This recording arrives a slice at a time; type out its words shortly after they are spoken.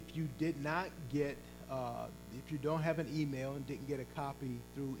you did not get, if you don't have an email and didn't get a copy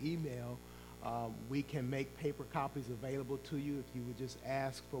through email, we can make paper copies available to you. If you would just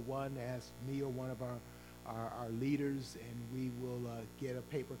ask for one, ask me or one of our leaders, and we will get a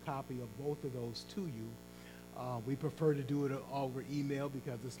paper copy of both of those to you. We prefer to do it over email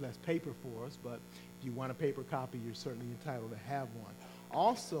because it's less paper for us, but if you want a paper copy, you're certainly entitled to have one.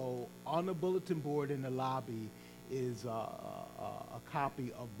 Also, on the bulletin board in the lobby is a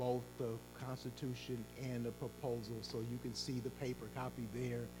copy of both the Constitution and the proposal, so you can see the paper copy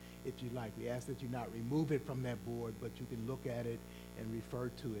there if you like. We ask that you not remove it from that board, but you can look at it and refer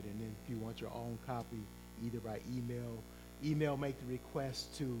to it. And then if you want your own copy, either by email, make the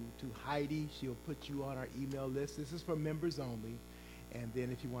request to Heidi. She'll put you on our email list. This is for members only. And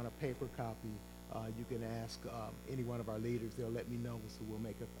then if you want a paper copy, you can ask any one of our leaders. They'll let me know, so we'll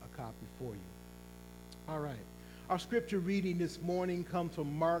make a copy for you. All right. Our scripture reading this morning comes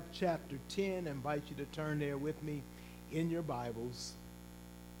from Mark chapter 10. I invite you to turn there with me in your Bibles.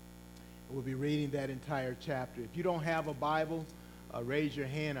 We'll be reading that entire chapter. If you don't have a Bible, raise your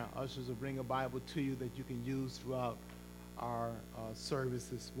hand. Our ushers will bring a Bible to you that you can use throughout our service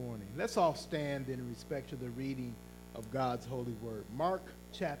this morning. Let's all stand in respect to the reading of God's holy word. Mark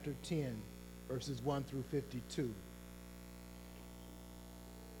chapter 10, verses 1 through 52.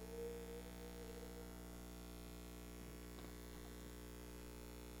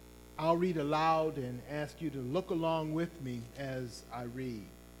 I'll read aloud and ask you to look along with me as I read.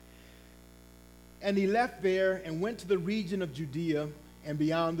 And he left there and went to the region of Judea and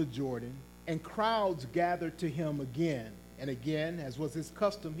beyond the Jordan, and crowds gathered to him again and again, as was his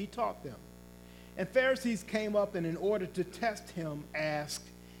custom, he taught them. And Pharisees came up and in order to test him asked,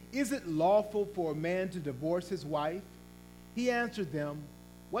 "Is it lawful for a man to divorce his wife?" He answered them,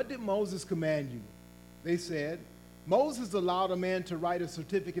 "What did Moses command you?" They said, "Moses allowed a man to write a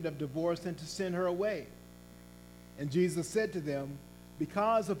certificate of divorce and to send her away." And Jesus said to them,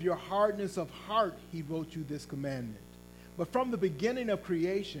 "Because of your hardness of heart, he wrote you this commandment. But from the beginning of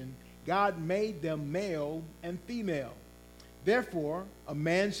creation, God made them male and female. Therefore, a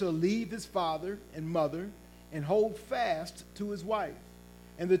man shall leave his father and mother and hold fast to his wife,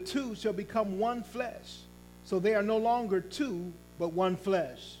 and the two shall become one flesh. So they are no longer two, but one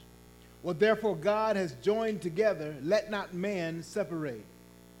flesh. What therefore God has joined together, let not man separate."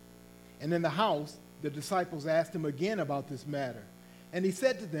 And in the house, the disciples asked him again about this matter. And he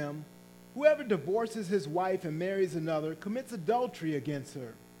said to them, "Whoever divorces his wife and marries another commits adultery against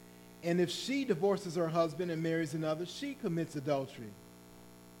her. And if she divorces her husband and marries another, she commits adultery."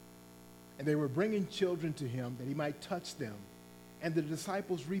 And they were bringing children to him that he might touch them. And the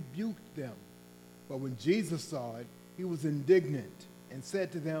disciples rebuked them. But when Jesus saw it, he was indignant and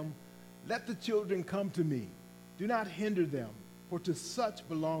said to them, "Let the children come to me. Do not hinder them, for to such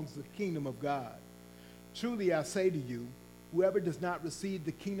belongs the kingdom of God. Truly I say to you, whoever does not receive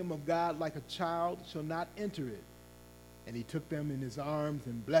the kingdom of God like a child shall not enter it." And he took them in his arms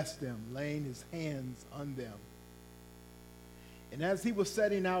and blessed them, laying his hands on them. And as he was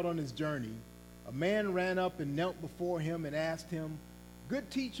setting out on his journey, a man ran up and knelt before him and asked him,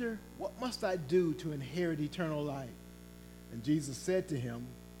 "Good teacher, what must I do to inherit eternal life?" And Jesus said to him,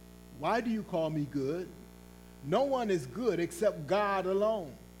 "Why do you call me good? No one is good except God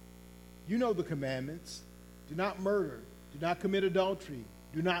alone. You know the commandments. Do not murder. Do not commit adultery.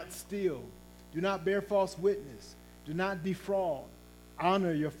 Do not steal. Do not bear false witness. Do not defraud.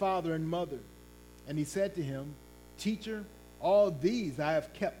 Honor your father and mother." And he said to him, "Teacher, all these I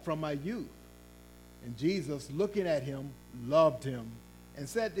have kept from my youth." And Jesus, looking at him, loved him and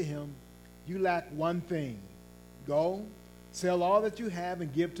said to him, "You lack one thing. Go, sell all that you have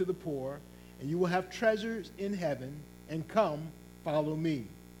and give to the poor, and you will have treasures in heaven, and come, follow me."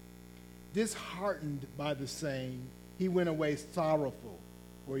 Disheartened by the saying, he went away sorrowful,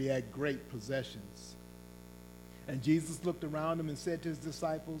 for he had great possessions. And Jesus looked around him and said to his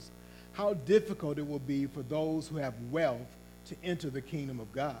disciples, "How difficult it will be for those who have wealth to enter the kingdom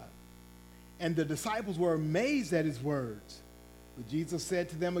of God." And the disciples were amazed at his words. But Jesus said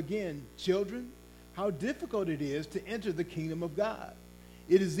to them again, "Children, how difficult it is to enter the kingdom of God.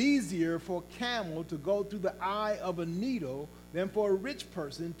 It is easier for a camel to go through the eye of a needle than for a rich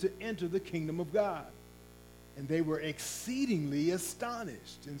person to enter the kingdom of God." And they were exceedingly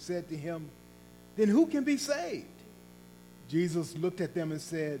astonished and said to him, "Then who can be saved?" Jesus looked at them and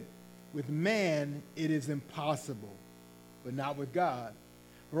said, "With man it is impossible, but not with God.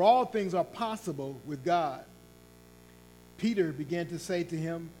 For all things are possible with God." Peter began to say to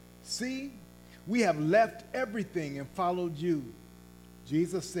him, "See, we have left everything and followed you."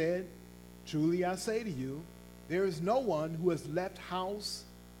 Jesus said, "Truly I say to you, there is no one who has left house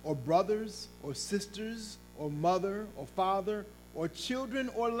or brothers, or sisters, or mother, or father, or children,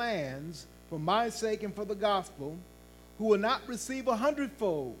 or lands, for my sake and for the gospel, who will not receive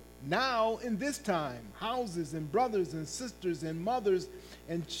 100-fold, now in this time, houses and brothers and sisters and mothers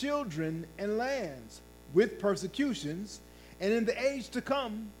and children and lands, with persecutions, and in the age to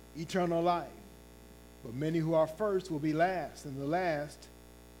come, eternal life. But many who are first will be last, and the last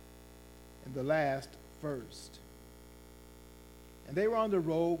first. And they were on the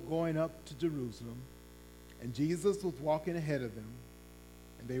road going up to Jerusalem, and Jesus was walking ahead of them,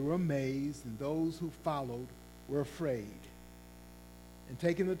 and they were amazed, and those who followed were afraid. And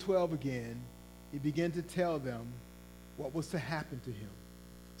taking the 12 again, he began to tell them what was to happen to him,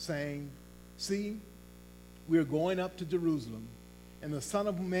 saying, "See, we are going up to Jerusalem, and the Son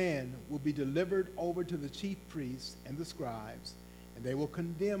of Man will be delivered over to the chief priests and the scribes, and they will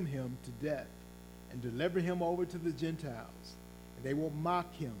condemn him to death and deliver him over to the Gentiles. And they will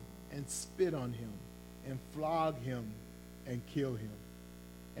mock him and spit on him and flog him and kill him.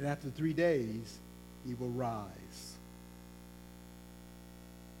 And after 3 days, he will rise."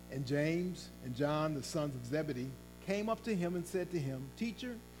 And James and John, the sons of Zebedee, came up to him and said to him,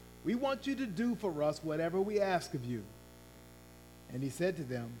 "Teacher, we want you to do for us whatever we ask of you." And he said to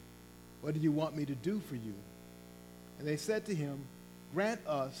them, "What do you want me to do for you?" And they said to him, "Grant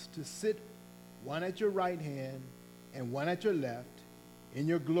us to sit one at your right hand and one at your left in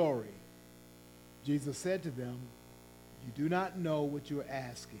your glory." Jesus said to them, "You do not know what you are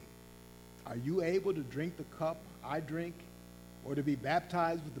asking. Are you able to drink the cup I drink, or to be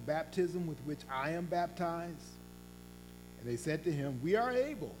baptized with the baptism with which I am baptized?" And they said to him, "We are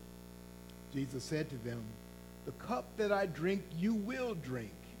able." Jesus said to them, "The cup that I drink you will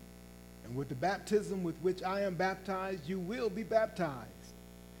drink, and with the baptism with which I am baptized you will be baptized.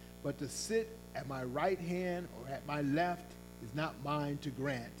 But to sit at my right hand or at my left is not mine to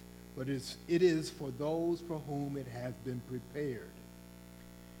grant, but it is for those for whom it has been prepared."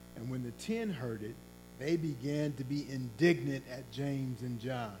 And when the 10 heard it, they began to be indignant at James and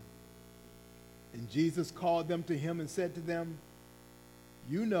John. And Jesus called them to him and said to them,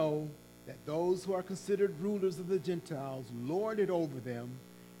 "You know that those who are considered rulers of the Gentiles lord it over them,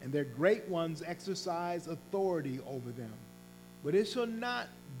 and their great ones exercise authority over them. But it shall not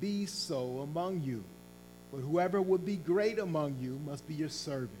be so among you. But whoever would be great among you must be your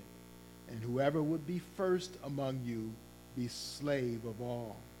servant, and whoever would be first among you be slave of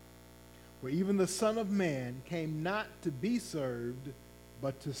all. For even the Son of Man came not to be served,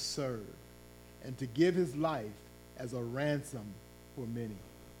 but to serve, and to give his life as a ransom for many."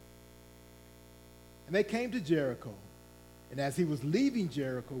 And they came to Jericho. And as he was leaving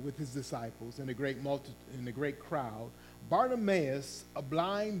Jericho with his disciples and a great crowd, Bartimaeus, a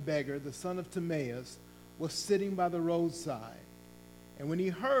blind beggar, the son of Timaeus, was sitting by the roadside. And when he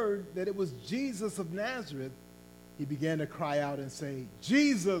heard that it was Jesus of Nazareth, he began to cry out and say,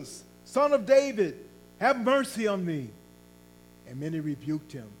 "Jesus, Son of David, have mercy on me." And many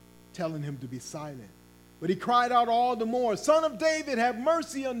rebuked him, telling him to be silent. But he cried out all the more, "Son of David, have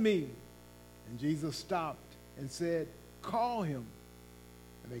mercy on me." And Jesus stopped and said, "Call him."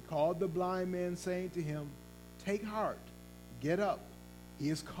 And they called the blind man, saying to him, "Take heart, get up, he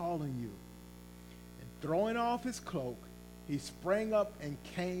is calling you." And throwing off his cloak, he sprang up and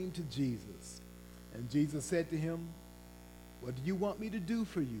came to Jesus. And Jesus said to him, "What do you want me to do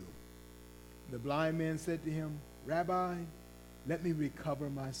for you?" The blind man said to him, "Rabbi, let me recover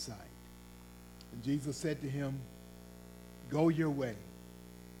my sight." And Jesus said to him, "Go your way.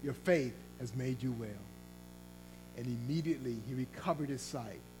 Your faith has made you well." And immediately he recovered his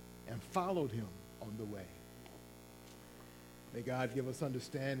sight and followed him on the way. May God give us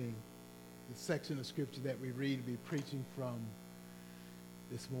understanding the section of scripture that we read and be preaching from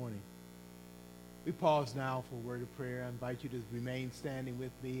this morning. We pause now for a word of prayer. I invite you to remain standing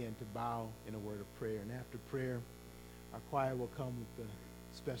with me and to bow in a word of prayer. And after prayer, our choir will come with the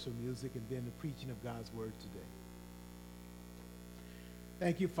special music and then the preaching of God's word today.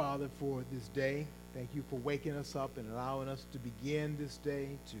 Thank you, Father, for this day. Thank you for waking us up and allowing us to begin this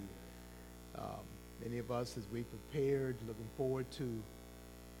day. Many of us, as we prepared, looking forward to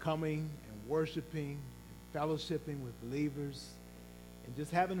coming and worshiping and fellowshipping with believers and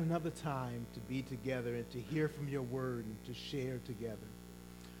just having another time to be together and to hear from your word and to share together.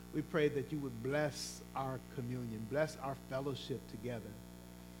 We pray that you would bless our communion, bless our fellowship together,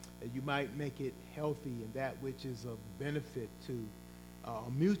 that you might make it healthy and that which is of benefit to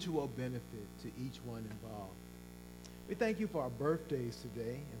a mutual benefit to each one involved. We thank you for our birthdays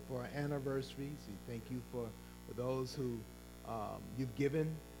today and for our anniversaries. We thank you for those who you've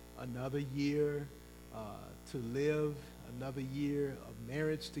given another year to live, another year of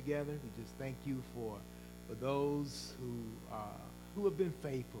marriage together. We just thank you for those who have been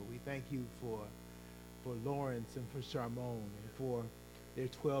faithful. We thank you for Lawrence and for Charmone and for their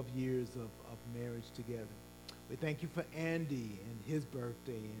 12 years of marriage together. We thank you for Andy and his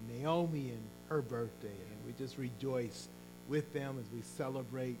birthday and Naomi and her birthday. And we just rejoice with them as we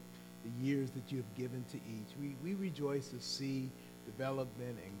celebrate the years that you have given to each. We rejoice to see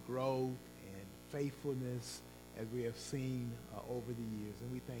development and growth and faithfulness as we have seen over the years.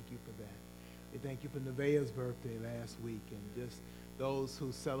 And we thank you for that. We thank you for Nevaeh's birthday last week and just those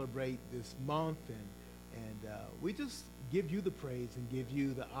who celebrate this month. And we just give you the praise and give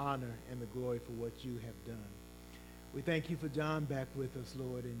you the honor and the glory for what you have done. We thank you for John back with us,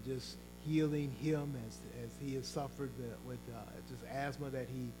 Lord, and just healing him as he has suffered with just asthma that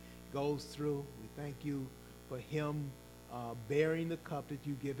he goes through. We thank you for him bearing the cup that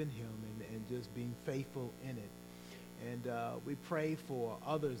you've given him and just being faithful in it. And we pray for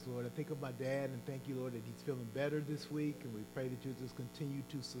others, Lord. I think of my dad and thank you, Lord, that he's feeling better this week. And we pray that you just continue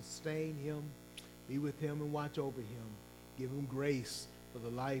to sustain him, be with him and watch over him. Give him grace for the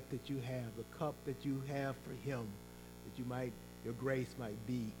life that you have, the cup that you have for him, that your grace might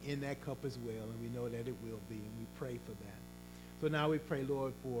be in that cup as well. And we know that it will be, and we pray for that. So now we pray,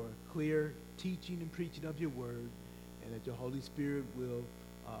 Lord, for clear teaching and preaching of your word, and that your Holy Spirit will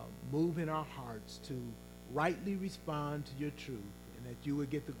move in our hearts to rightly respond to your truth, and that you would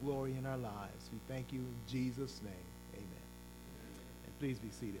get the glory in our lives. We thank you in Jesus' name. Amen. And please be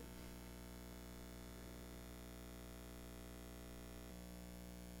seated.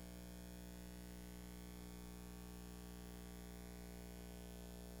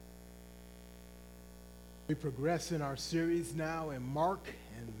 We progress in our series now in Mark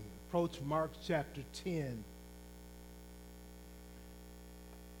and approach Mark chapter 10.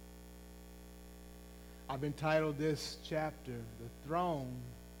 I've entitled this chapter, The Throne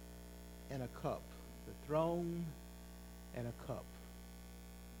and a Cup. The Throne and a Cup.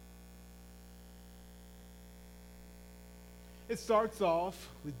 It starts off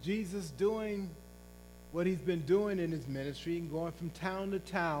with Jesus doing what he's been doing in his ministry, going from town to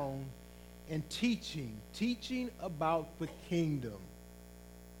town and teaching about the kingdom.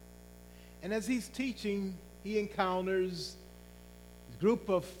 And as he's teaching, he encounters a group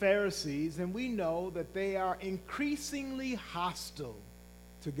of Pharisees, and we know that they are increasingly hostile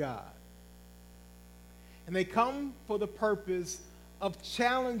to God. And they come for the purpose of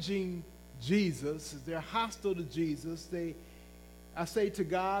challenging Jesus. As they're hostile to Jesus, I say to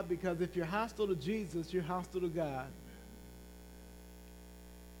God, because if you're hostile to Jesus, you're hostile to God.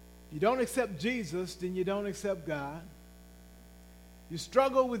 If you don't accept Jesus, then you don't accept God. You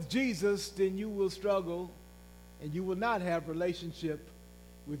struggle with Jesus, then you will struggle, and you will not have relationship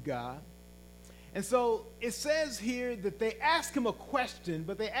with God. And so it says here that they ask him a question,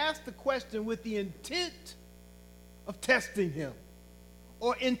 but they ask the question with the intent of testing him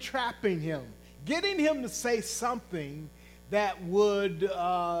or entrapping him, getting him to say something that would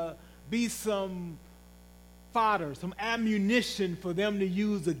be some fodder, some ammunition for them to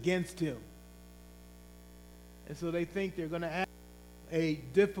use against him. And so they think they're going to ask a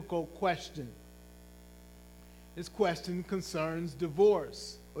difficult question. This question concerns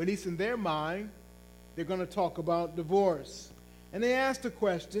divorce, or at least in their mind, they're going to talk about divorce. And they ask the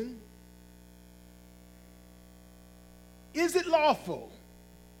question, is it lawful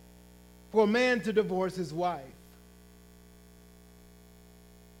for a man to divorce his wife?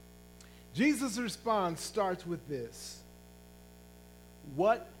 Jesus' response starts with this: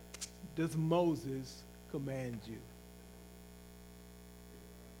 what does Moses command you?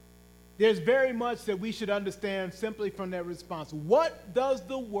 There's very much that we should understand simply from that response. What does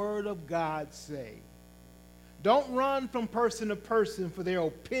the Word of God say? Don't run from person to person for their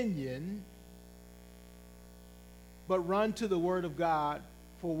opinion, but run to the Word of God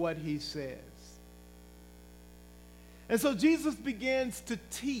for what he says. And so Jesus begins to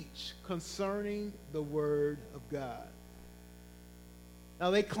teach concerning the Word of God. Now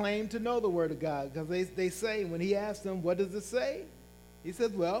they claim to know the Word of God because they say, when he asks them, what does it say? He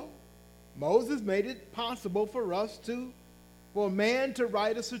says, well, Moses made it possible for a man to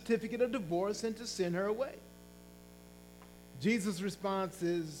write a certificate of divorce and to send her away. Jesus' response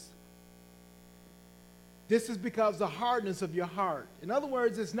is, this is because of the hardness of your heart. In other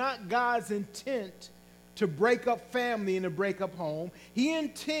words, it's not God's intent to break up family and to break up home. He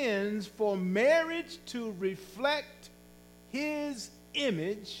intends for marriage to reflect his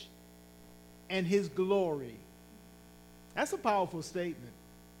image and his glory. That's a powerful statement.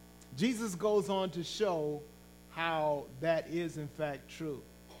 Jesus goes on to show how that is in fact true.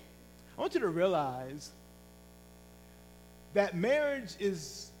 I want you to realize that marriage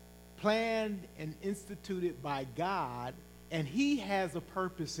is planned and instituted by God, and he has a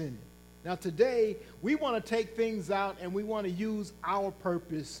purpose in it. Now today, we want to take things out and we want to use our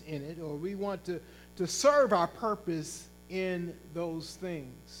purpose in it, or we want to serve our purpose in those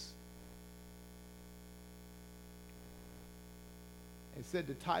things. It said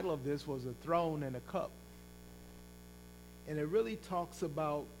the title of this was A Throne and a Cup. And it really talks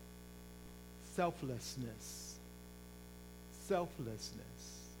about selflessness.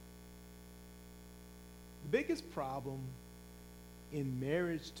 Selflessness. The biggest problem in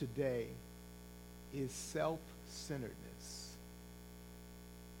marriage today is self-centeredness.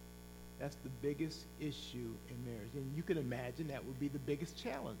 That's the biggest issue in marriage. And you can imagine that would be the biggest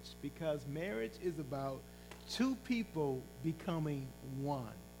challenge, because marriage is about two people becoming one.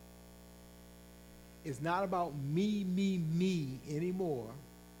 It's not about me anymore.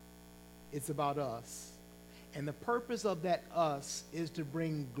 It's about us. And the purpose of that us is to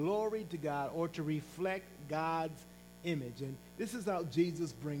bring glory to God, or to reflect God's image. And this is how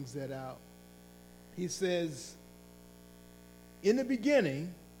Jesus brings that out. He says, in the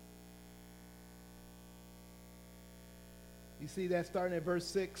beginning, you see that starting at verse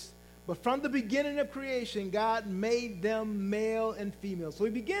 6? But from the beginning of creation, God made them male and female. So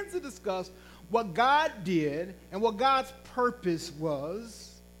he begins to discuss what God did and what God's purpose was.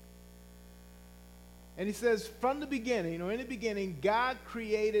 And he says, from the beginning, or in the beginning, God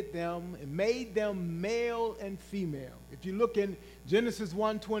created them and made them male and female. If you look in Genesis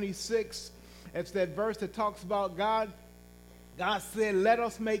 1:26, it's that verse that talks about God said, let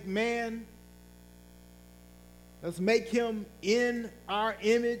us make man. Let's make him in our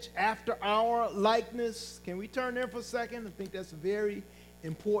image, after our likeness. Can we turn there for a second? I think that's a very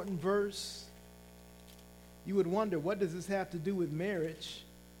important verse. You would wonder, what does this have to do with marriage?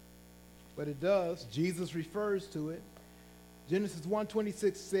 But it does. Jesus refers to it. Genesis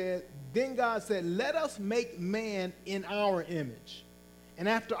 1:26 said, then God said, let us make man in our image and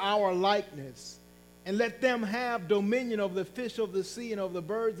after our likeness, and let them have dominion over the fish of the sea, and over the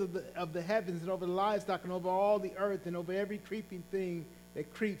birds of the heavens, and over the livestock, and over all the earth, and over every creeping thing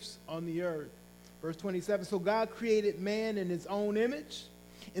that creeps on the earth. Verse 27, so God created man in his own image.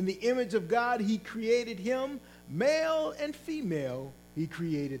 In the image of God he created him. Male and female he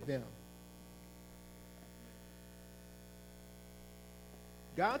created them.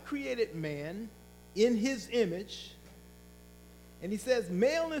 God created man in his image, and he says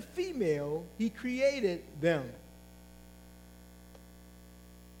male and female he created them.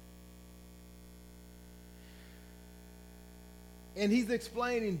 And he's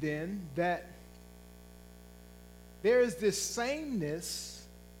explaining then that there is this sameness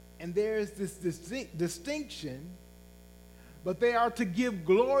and there is this distinction, but they are to give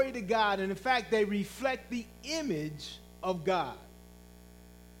glory to God, and in fact they reflect the image of God.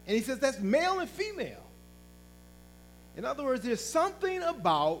 And he says that's male and female. In other words, there's something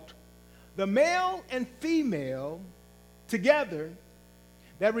about the male and female together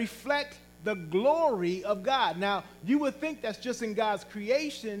that reflect the glory of God. Now, you would think that's just in God's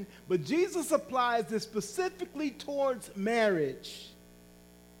creation, but Jesus applies this specifically towards marriage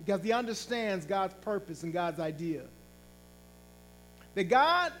because he understands God's purpose and God's idea. That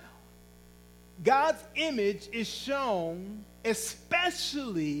God's image is shown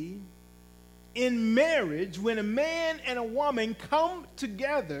especially in marriage, when a man and a woman come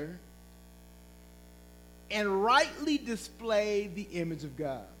together and rightly display the image of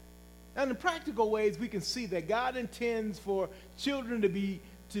God. Now, in practical ways, we can see that God intends for children to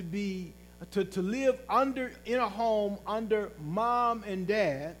live in a home under mom and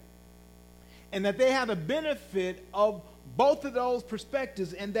dad, and that they have the benefit of both of those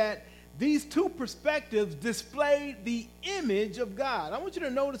perspectives, and that these two perspectives display the image of God. I want you to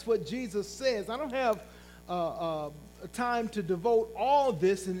notice what Jesus says. I don't have time to devote all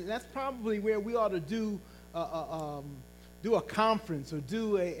this, and that's probably where we ought to do a conference or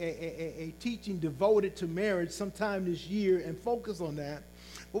do a teaching devoted to marriage sometime this year and focus on that.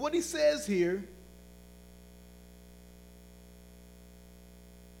 But what he says here,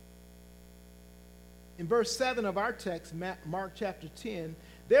 in verse 7 of our text, Mark chapter 10,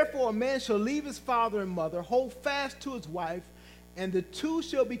 therefore a man shall leave his father and mother, hold fast to his wife, and the two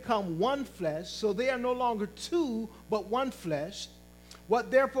shall become one flesh. So they are no longer two, but one flesh. What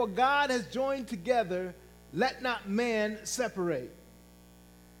therefore God has joined together, let not man separate.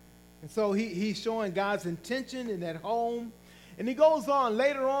 And so he's showing God's intention in that home. And he goes on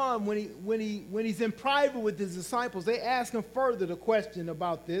later on when he's in private with his disciples. They ask him further the question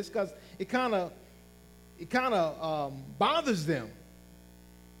about this because it kind of bothers them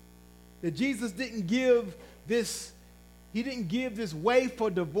that Jesus didn't give this He didn't give this way for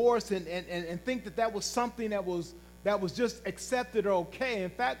divorce and think that that was something that was just accepted or okay. In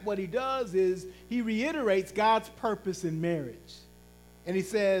fact, what he does is he reiterates God's purpose in marriage. And he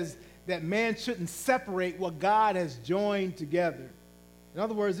says that man shouldn't separate what God has joined together. In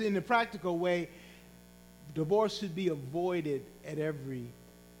other words, in a practical way, divorce should be avoided at every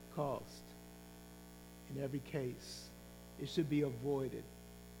cost. In every case, it should be avoided.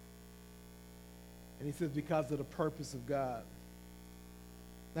 And he says, because of the purpose of God.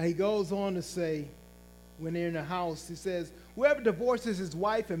 Now he goes on to say, when they're in the house, he says, whoever divorces his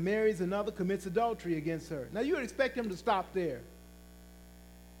wife and marries another commits adultery against her. Now you would expect him to stop there.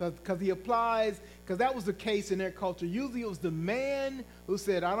 Because he applies, because that was the case in their culture. Usually it was the man who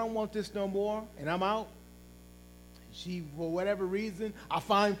said, I don't want this no more, and I'm out. She, for whatever reason, I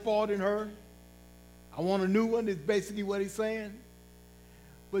find fault in her. I want a new one, is basically what he's saying.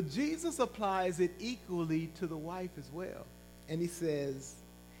 But Jesus applies it equally to the wife as well. And he says,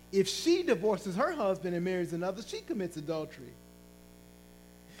 if she divorces her husband and marries another, she commits adultery.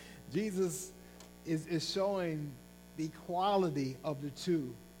 Jesus is showing the equality of the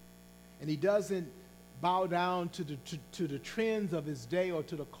two. And he doesn't bow down to the trends of his day or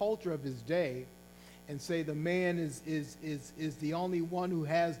to the culture of his day and say the man is the only one who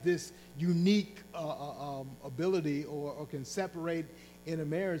has this unique ability or can separate in a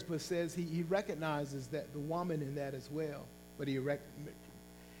marriage, but says he recognizes that the woman in that as well. But he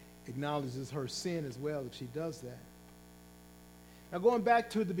acknowledges her sin as well if she does that. Now going back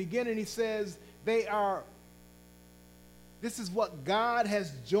to the beginning, he says this is what God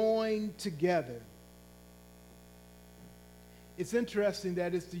has joined together. It's interesting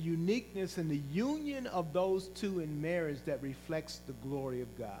that it's the uniqueness and the union of those two in marriage that reflects the glory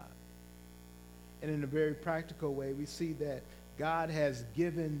of God. And in a very practical way, we see that God has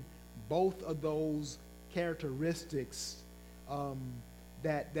given both of those characteristics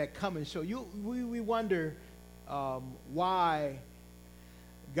that come and show. We wonder why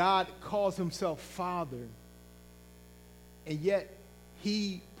God calls himself Father, and yet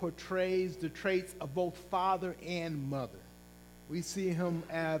he portrays the traits of both father and mother. We see him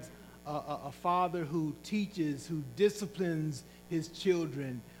as a father who teaches, who disciplines his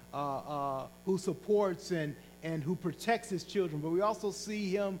children, who supports and who protects his children. But we also see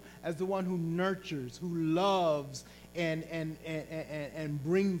him as the one who nurtures, who loves, and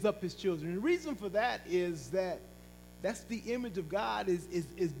brings up his children. And the reason for that is that that's the image of God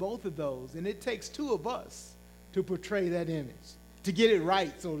is both of those. And it takes two of us to portray that image, to get it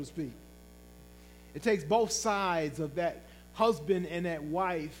right, so to speak. It takes both sides of that husband and that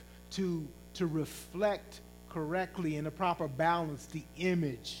wife to reflect correctly in a proper balance the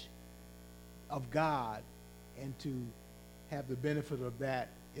image of God and to have the benefit of that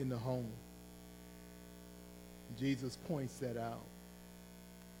in the home. Jesus points that out.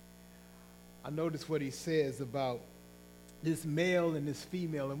 I notice what he says about this male and this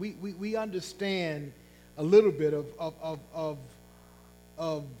female, and we understand a little bit of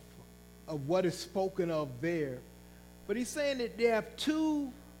what is spoken of there. But he's saying that they have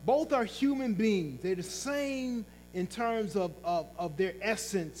both are human beings. They're the same in terms of their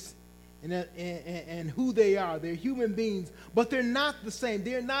essence and who they are. They're human beings, but they're not the same.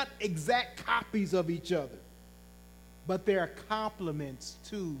 They're not exact copies of each other, but they're complements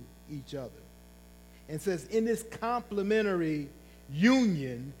to each other. And says in this complementary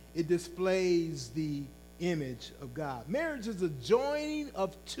union, it displays the image of God. Marriage is a joining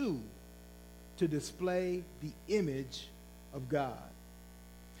of two to display the image of God.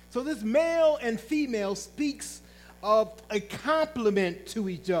 So this male and female speaks of a complement to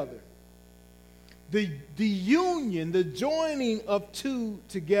each other. The union, the joining of two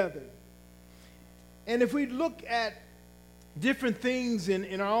together. And if we look at different things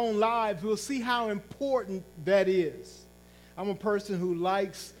in our own lives, we'll see how important that is. I'm a person who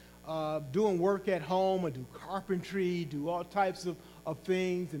likes doing work at home. I do carpentry, do all types of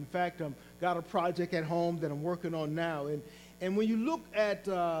things. In fact, I've got a project at home that I'm working on now. And when you look at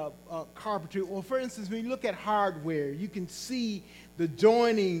carpentry, or for instance, when you look at hardware, you can see the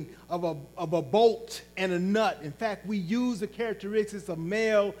joining of a bolt and a nut. In fact, we use the characteristics of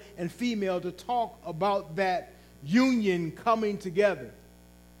male and female to talk about that union coming together.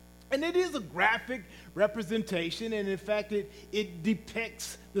 And it is a graphic representation, and in fact, it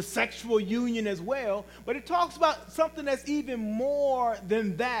depicts the sexual union as well, but it talks about something that's even more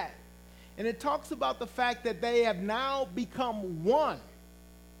than that. And it talks about the fact that they have now become one.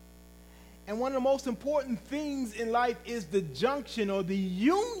 And one of the most important things in life is the junction or the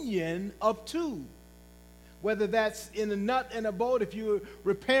union of two. Whether that's in a nut and a bolt, if you were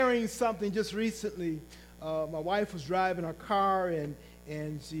repairing something just recently, my wife was driving her car,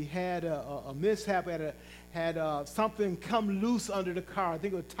 and she had a mishap, had something come loose under the car. I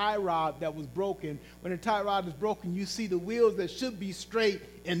think it was a tie rod that was broken. When a tie rod is broken, you see the wheels that should be straight,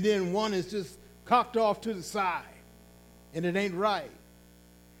 and then one is just cocked off to the side, and it ain't right.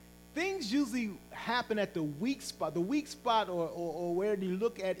 Things usually happen at the weak spot. The weak spot, or where you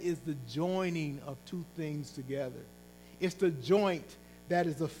look at, is the joining of two things together. It's the joint that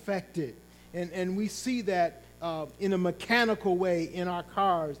is affected. And we see that in a mechanical way in our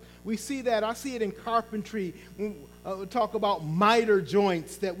cars. We see that, I see it in carpentry. We talk about miter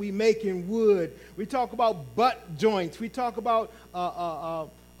joints that we make in wood. We talk about butt joints. We talk about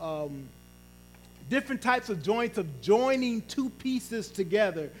different types of joints of joining two pieces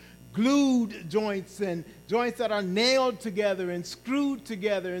together. Glued joints and joints that are nailed together and screwed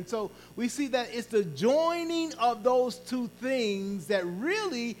together. And so we see that it's the joining of those two things that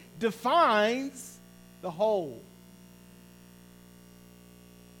really defines the whole.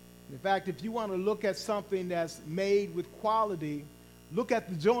 In fact, if you want to look at something that's made with quality, look at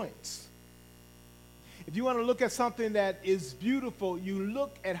the joints. If you want to look at something that is beautiful, you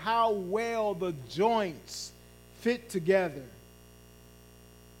look at how well the joints fit together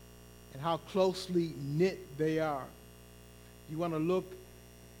and how closely knit they are. You want to look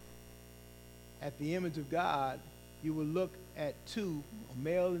at the image of God, you will look at two, a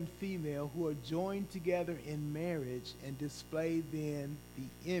male and female, who are joined together in marriage and display then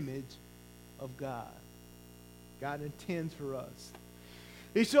the image of God. God intends for us.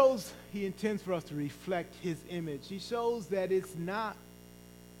 He intends for us to reflect his image. He shows that it's not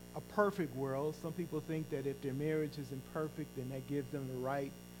a perfect world. Some people think that if their marriage is imperfect, then that gives them the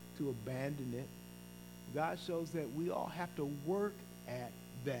right to abandon it. God shows that we all have to work at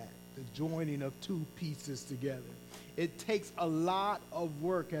that, the joining of two pieces together. It takes a lot of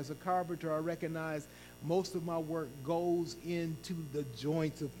work. As a carpenter, I recognize most of my work goes into the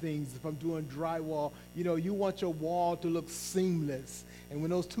joints of things. If I'm doing drywall, you want your wall to look seamless. And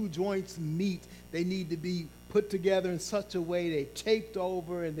when those two joints meet, they need to be put together in such a way they're taped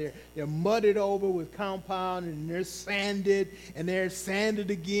over and they're mudded over with compound, and they're sanded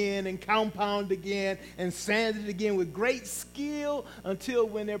again and compounded again and sanded again with great skill until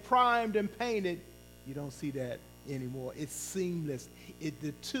when they're primed and painted, you don't see that anymore. It's seamless.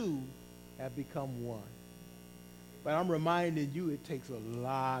 The two have become one. But I'm reminding you, it takes a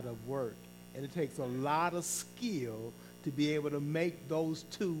lot of work and it takes a lot of skill to be able to make those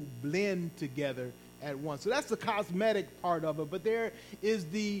two blend together at once. So that's the cosmetic part of it. But there is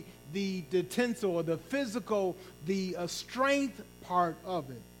the tensile, or the physical, the strength part of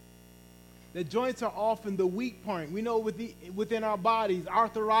it. The joints are often the weak point. We know within our bodies,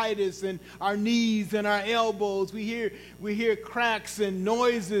 arthritis and our knees and our elbows, we hear cracks and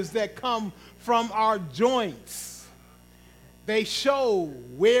noises that come from our joints. They show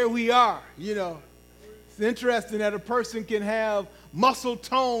where we are, It's interesting that a person can have muscle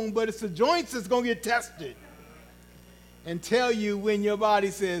tone, but it's the joints that's going to get tested and tell you when your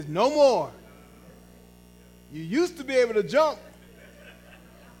body says, no more. You used to be able to jump.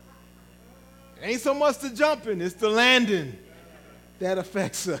 It ain't so much the jumping, it's the landing that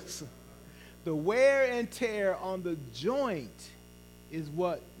affects us. The wear and tear on the joint is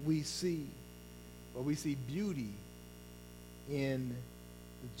what we see. But we see beauty in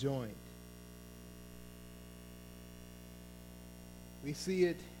the joint. We see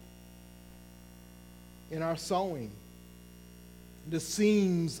it in our sewing. The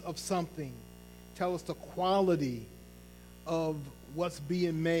seams of something tell us the quality of what's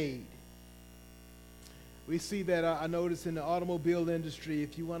being made. We see that, I notice in the automobile industry,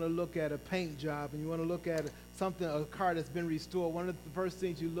 if you want to look at a paint job and you want to look at a car that's been restored, one of the first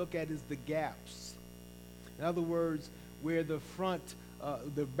things you look at is the gaps. In other words, where the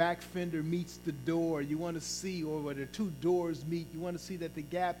back fender meets the door, you want to see, or where the two doors meet, you want to see that the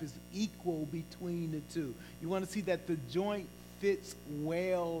gap is equal between the two. You want to see that the joint fits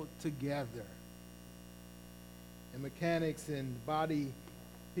well together. And mechanics and body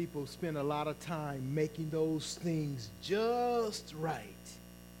people spend a lot of time making those things just right.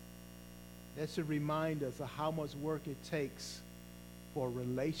 That should remind us of how much work it takes for a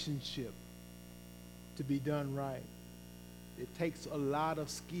relationship to be done right. It takes a lot of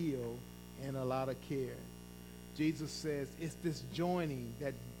skill and a lot of care. Jesus says it's this joining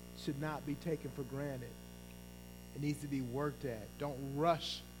that should not be taken for granted. It needs to be worked at. Don't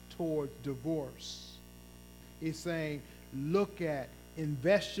rush towards divorce. He's saying,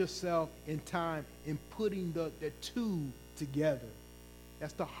 invest yourself in time in putting the two together.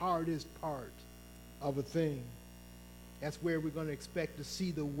 That's the hardest part of a thing. That's where we're going to expect to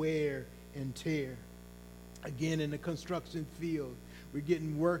see the wear and tear. Again, in the construction field, we're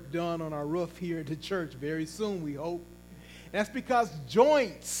getting work done on our roof here at the church very soon, we hope. That's because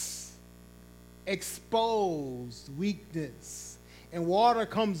joints expose weakness, and water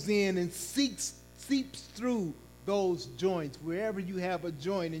comes in and seeps through those joints. Wherever you have a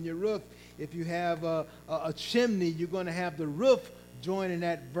joint in your roof, if you have a chimney, you're going to have the roof joining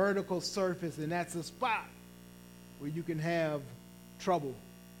that vertical surface, and that's a spot where you can have trouble.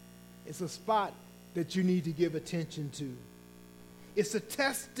 It's a spot that you need to give attention to. It's a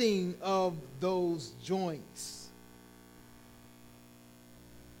testing of those joints.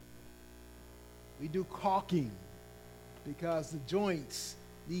 We do caulking because the joints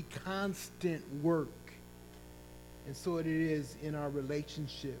need constant work. And so it is in our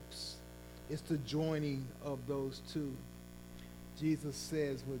relationships. It's the joining of those two. Jesus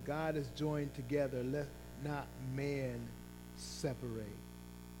says, what God has joined together, let not man separate.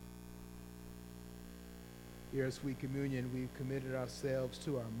 Here at Sweet Communion, we've committed ourselves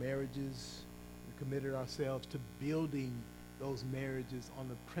to our marriages. We've committed ourselves to building those marriages on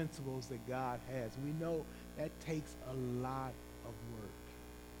the principles that God has. We know that takes a lot of work.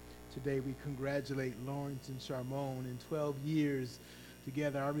 Today we congratulate Lawrence and Charmone in 12 years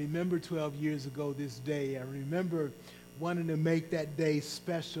together. I remember 12 years ago this day. I remember wanting to make that day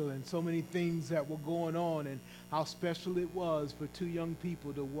special, and so many things that were going on, and how special it was for two young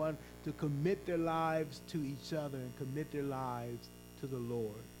people to want to commit their lives to each other and commit their lives to the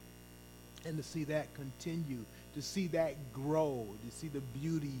Lord. And to see that continue, to see that grow, to see the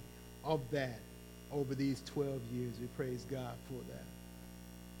beauty of that over these 12 years. We praise God for that.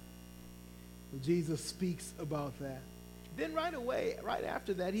 Well, Jesus speaks about that. Then right away, right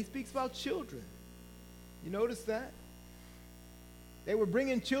after that, he speaks about children. You notice that? They were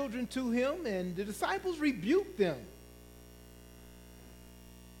bringing children to him, and the disciples rebuked them.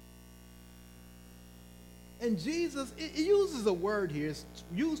 And Jesus, it uses a word here. It's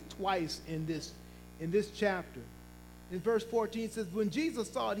used twice in this chapter. In verse 14, it says, when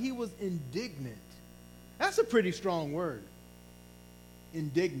Jesus saw it, he was indignant. That's a pretty strong word.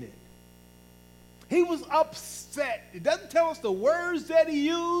 Indignant. He was upset. It doesn't tell us the words that he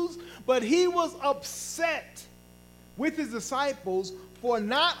used, but he was upset with his disciples for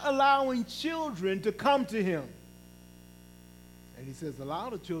not allowing children to come to him. And he says, allow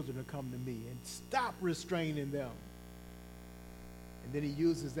the children to come to me and stop restraining them. And then he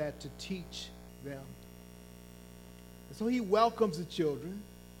uses that to teach them. And so he welcomes the children,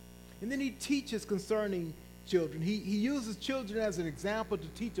 and then he teaches concerning children. He uses children as an example to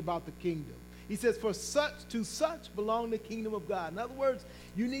teach about the kingdom. He says, to such belong the kingdom of God. In other words,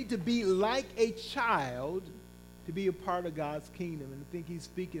 you need to be like a child to be a part of God's kingdom. And I think he's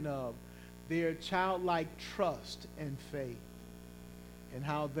speaking of their childlike trust and faith, and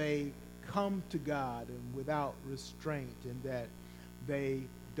how they come to God and without restraint, and that they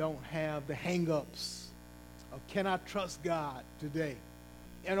don't have the hang-ups of, can I trust God today?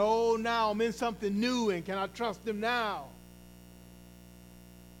 And oh, now I'm in something new, and can I trust him now?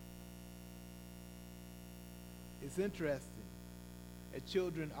 It's interesting that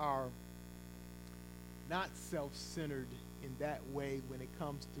children are not self-centered in that way when it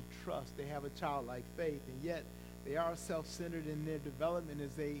comes to trust. They have a childlike faith, and yet they are self-centered in their development,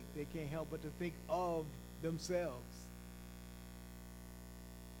 as they can't help but to think of themselves.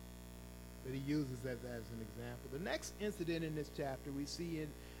 But he uses that as an example. The next incident in this chapter we see in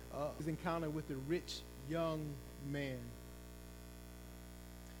his encounter with the rich young man.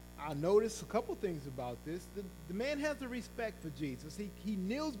 I noticed a couple things about this. The man has a respect for Jesus. He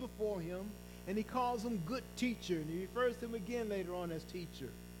kneels before him, and he calls him good teacher, and he refers to him again later on as teacher,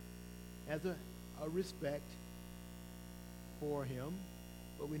 as a respect for him.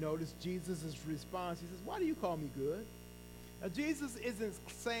 But we notice Jesus' response. He says, why do you call me good? Now, Jesus isn't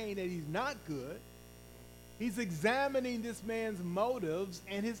saying that he's not good. He's examining this man's motives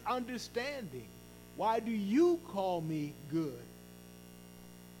and his understanding. Why do you call me good?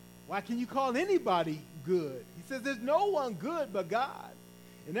 Why can you call anybody good? He says there's no one good but God.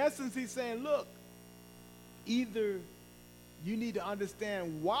 In essence, he's saying, look, either you need to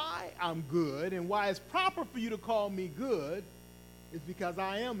understand why I'm good and why it's proper for you to call me good is because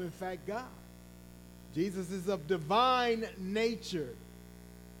I am, in fact, God. Jesus is of divine nature,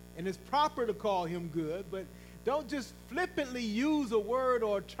 and it's proper to call him good, but don't just flippantly use a word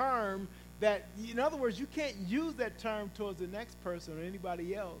or a term that, in other words, you can't use that term towards the next person or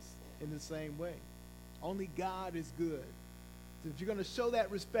anybody else in the same way. Only God is good. So if you're going to show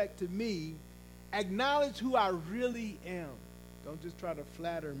that respect to me, acknowledge who I really am. Don't just try to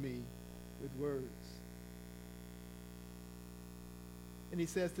flatter me with words. And he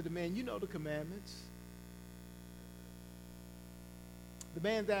says to the man, you know the commandments. The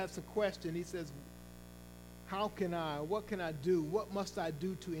man asks a question. He says, what can I do? What must I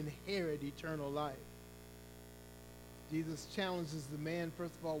do to inherit eternal life? Jesus challenges the man,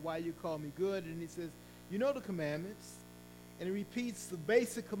 first of all, why you call me good? And he says, you know the commandments. And he repeats the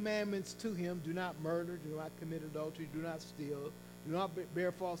basic commandments to him. Do not murder, do not commit adultery, do not steal, do not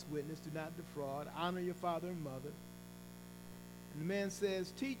bear false witness, do not defraud, honor your father and mother. And the man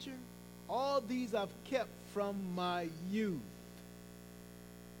says, teacher, all these I've kept from my youth.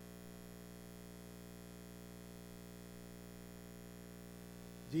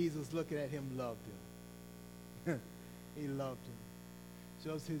 Jesus, looking at him, loved him. He loved him.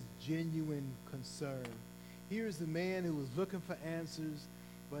 Shows his genuine concern. Here's the man who was looking for answers,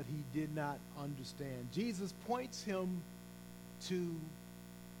 but he did not understand. Jesus points him to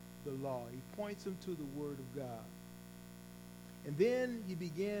the law. He points him to the Word of God. And then he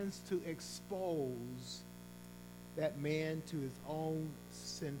begins to expose that man to his own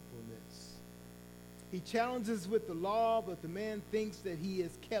sinfulness. He challenges with the law, but the man thinks that he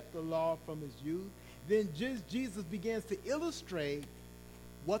has kept the law from his youth. Then Jesus begins to illustrate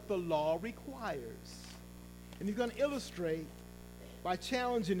what the law requires. And he's going to illustrate by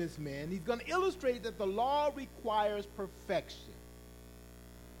challenging this man. He's going to illustrate that the law requires perfection.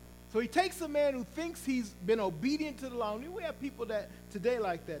 So he takes a man who thinks he's been obedient to the law. And we have people that today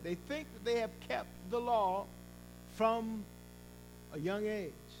like that. They think that they have kept the law from a young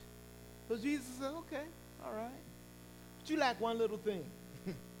age. So Jesus said, okay, all right. But you lack one little thing.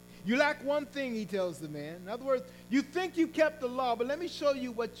 You lack one thing, he tells the man. In other words, you think you kept the law, but let me show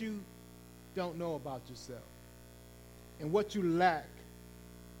you what you don't know about yourself and what you lack.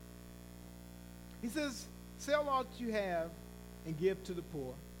 He says, sell all that you have and give to the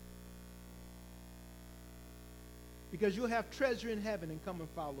poor, because you'll have treasure in heaven, and come and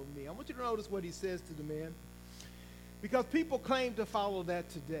follow me. I want you to notice what he says to the man, because people claim to follow that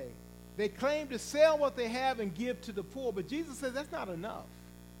today. They claim to sell what they have and give to the poor, but Jesus says that's not enough.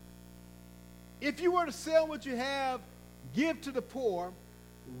 If you were to sell what you have, give to the poor,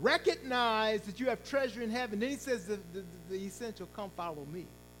 recognize that you have treasure in heaven, then he says the essential, come follow me.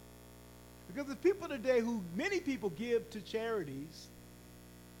 Because the people today many people give to charities,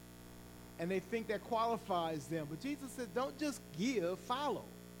 and they think that qualifies them. But Jesus said, don't just give, follow.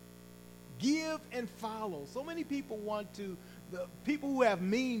 Give and follow. So many people the people who have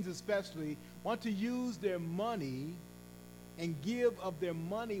means especially, want to use their money and give of their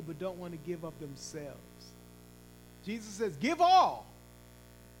money, but don't want to give of themselves. Jesus says, give all,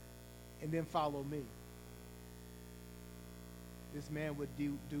 and then follow me. This man would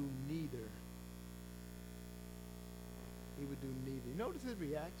do neither. He would do neither. You notice his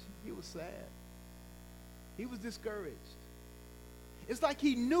reaction? He was sad. He was discouraged. It's like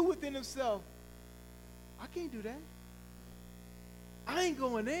he knew within himself, I can't do that. I ain't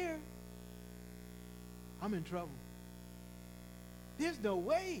going there. I'm in trouble. There's no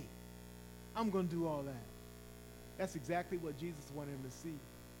way I'm going to do all that. That's exactly what Jesus wanted him to see.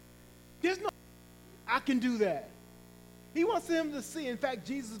 There's no way I can do that. He wants him to see. In fact,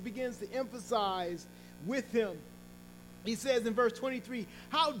 Jesus begins to emphasize with him. He says in verse 23,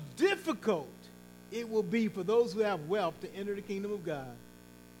 how difficult it will be for those who have wealth to enter the kingdom of God.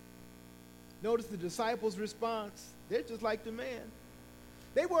 Notice the disciples' response. They're just like the man.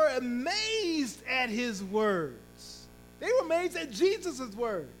 They were amazed at his words. They were amazed at Jesus'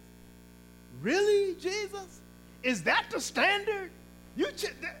 words. Really, Jesus? Is that the standard?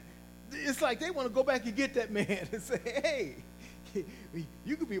 It's like they want to go back and get that man and say, hey,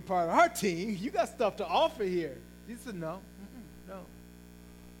 you could be a part of our team. You got stuff to offer here. Jesus said, no.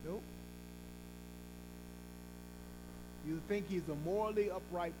 Nope. You think he's a morally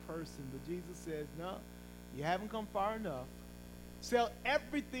upright person, but Jesus says, no, you haven't come far enough. Sell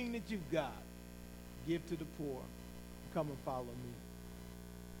everything that you've got. Give to the poor. Come and follow me.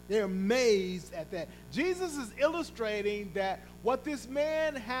 They're amazed at that. Jesus is illustrating that what this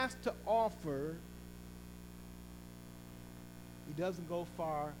man has to offer, he doesn't go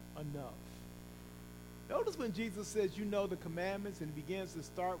far enough. Notice when Jesus says, you know the commandments, and begins to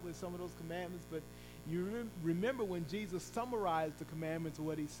start with some of those commandments, but you remember when Jesus summarized the commandments,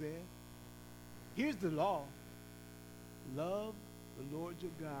 what he said? Here's the law. Love the Lord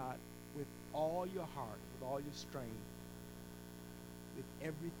your God with all your heart, with all your strength, with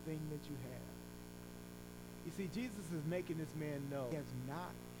everything that you have. You see, Jesus is making this man know he has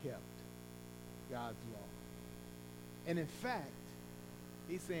not kept God's law. And in fact,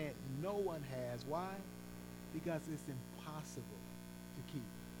 he's saying no one has. Why? Because it's impossible to keep.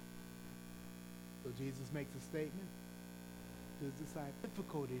 So Jesus makes a statement to his disciples. How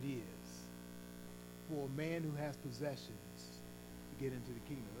difficult it is for a man who has possessions to get into the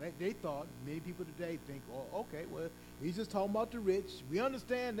kingdom. They thought, many people today think, oh, okay, well, he's just talking about the rich. We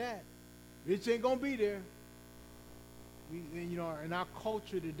understand that. Rich ain't going to be there. In our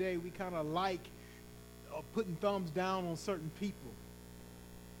culture today, we kind of like putting thumbs down on certain people.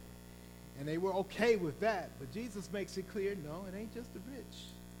 And they were okay with that. But Jesus makes it clear, no, it ain't just the rich.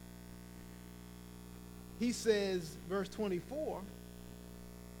 He says, verse 24,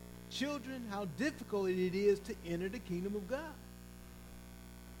 children, how difficult it is to enter the kingdom of God.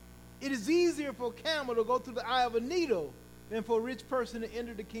 It is easier for a camel to go through the eye of a needle than for a rich person to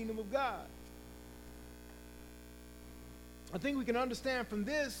enter the kingdom of God. I think we can understand from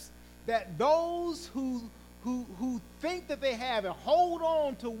this that those who think that they have and hold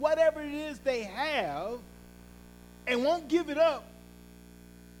on to whatever it is they have and won't give it up,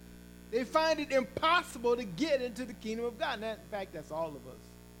 they find it impossible to get into the kingdom of God. And in fact, that's all of us.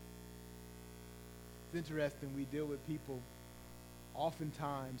 It's interesting, we deal with people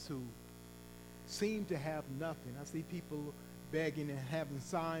oftentimes who seem to have nothing. I see people begging and having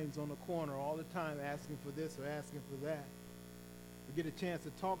signs on the corner all the time asking for this or asking for that. We get a chance to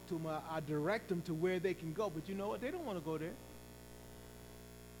talk to them, I direct them to where they can go. But you know what? They don't want to go there.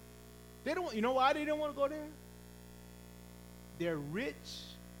 They don't. You know why they don't want to go there? They're rich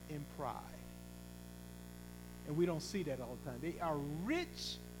in pride. And we don't see that all the time. They are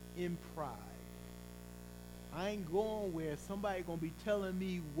rich in pride. I ain't going where somebody going to be telling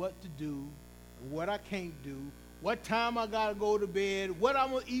me what to do, what I can't do, what time I got to go to bed, what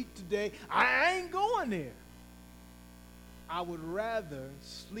I'm going to eat today. I ain't going there. I would rather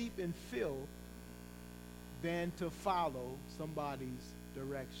sleep in filth than to follow somebody's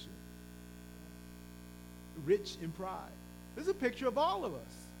direction. Rich in pride. This is a picture of all of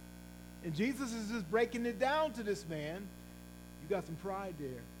us. And Jesus is just breaking it down to this man. You got some pride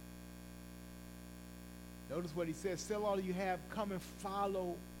there. Notice what he says, sell all you have, come and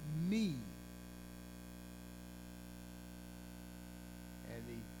follow me. And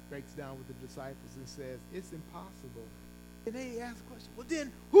he breaks down with the disciples and says, it's impossible. And they ask the question, well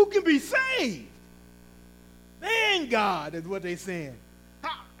then, who can be saved? Man, God, is what they're saying.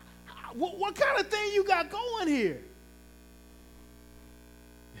 What kind of thing you got going here?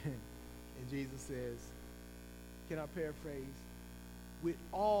 And Jesus says, can I paraphrase? With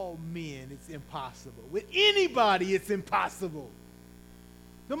all men, it's impossible. With anybody, it's impossible.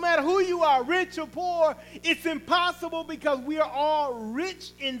 No matter who you are, rich or poor, it's impossible because we are all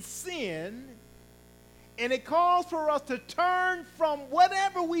rich in sin. And it calls for us to turn from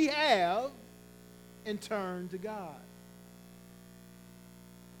whatever we have and turn to God.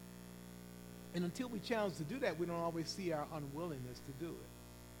 And until we challenge to do that, we don't always see our unwillingness to do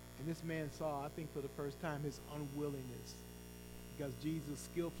it. And this man saw, I think for the first time, his unwillingness because Jesus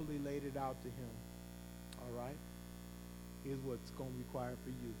skillfully laid it out to him. All right? Here's what's going to require for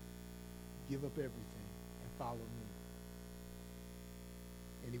you. Give up everything and follow me.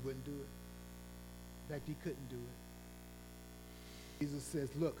 And he wouldn't do it. In fact, he couldn't do it. Jesus says,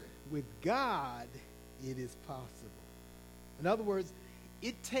 look, with God, it is possible. In other words,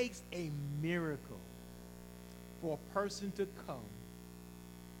 it takes a miracle for a person to come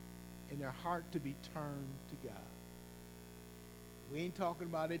and their heart to be turned to God. We ain't talking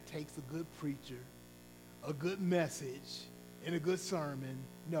about it takes a good preacher, a good message, and a good sermon.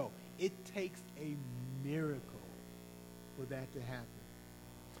 No, it takes a miracle for that to happen.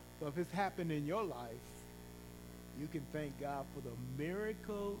 So if it's happened in your life, you can thank God for the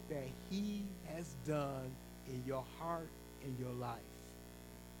miracle that he has done in your heart and your life.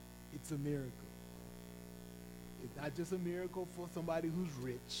 It's a miracle. It's not just a miracle for somebody who's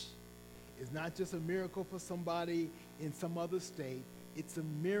rich. It's not just a miracle for somebody in some other state. It's a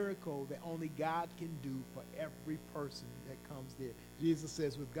miracle that only God can do for every person that comes there. Jesus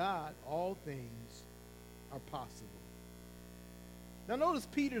says, with God, all things are possible. Now notice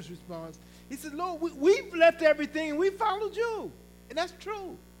Peter's response. He said, Lord, we've left everything and we followed you. And that's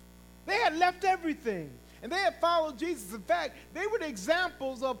true. They had left everything and they had followed Jesus. In fact, they were the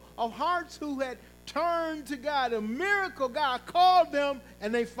examples of hearts who had turned to God. A miracle, God called them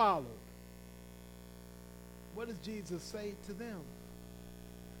and they followed. What does Jesus say to them?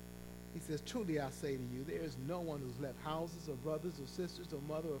 He says, truly I say to you, there is no one who's left houses or brothers or sisters or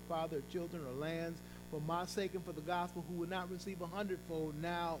mother or father or children or lands for my sake and for the gospel who will not receive 100-fold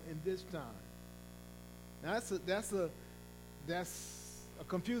now in this time. Now that's a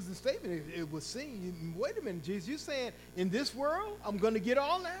confusing statement. It was seen. Wait a minute, Jesus, you're saying in this world I'm going to get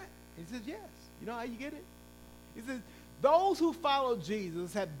all that? He says, yes. You know how you get it? He says, those who follow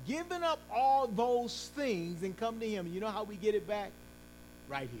Jesus have given up all those things and come to him. You know how we get it back?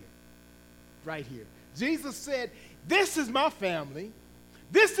 Right here. Right here. Jesus said, This is my family.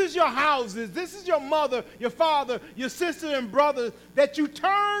 This is your houses. This is your mother, your father, your sister and brother that you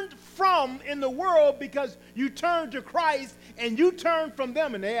turned from in the world because you turned to Christ and you turned from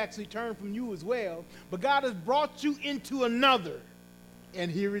them and they actually turned from you as well. But God has brought you into another. And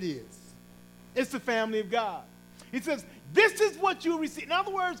here it is. It's the family of God. He says, this is what you receive. In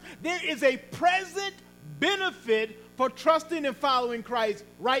other words, there is a present benefit for trusting and following Christ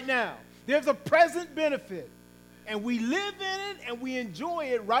right now. There's a present benefit. And we live in it and we enjoy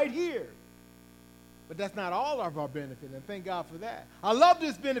it right here. But that's not all of our benefit, and thank God for that. I love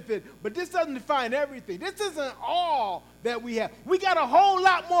this benefit, but this doesn't define everything. This isn't all that we have. We got a whole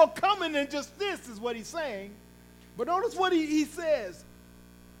lot more coming than just this, is what he's saying. But notice what he says.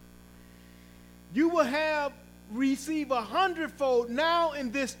 You will receive 100-fold now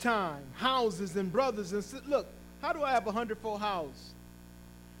in this time, houses and brothers and sisters. Look, how do I have 100-fold house?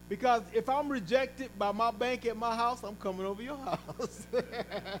 Because if I'm rejected by my bank at my house, I'm coming over your house.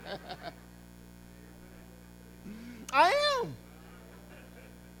 I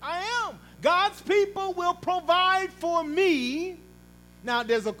am. God's people will provide for me. Now,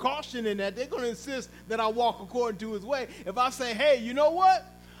 there's a caution in that. They're going to insist that I walk according to his way. If I say, hey, you know what?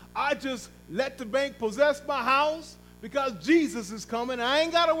 I just let the bank possess my house because Jesus is coming. I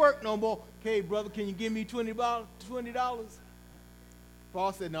ain't got to work no more. Okay, brother, can you give me $20?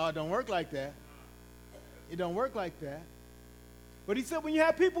 Paul said, no, it don't work like that. It don't work like that. But he said when you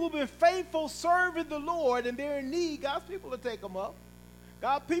have people who've been faithful serving the Lord and they're in need, God's people will take them up.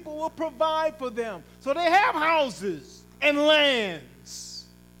 God's people will provide for them. So they have houses and lands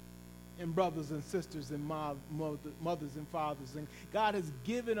and brothers and sisters and mothers and fathers. And God has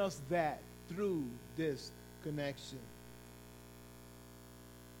given us that through this connection.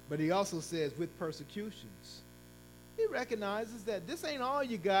 But he also says with persecutions. He recognizes that this ain't all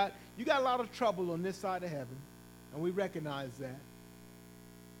you got. You got a lot of trouble on this side of heaven, and we recognize that.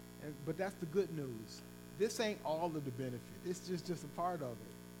 But that's the good news. This ain't all of the benefit. It's just a part of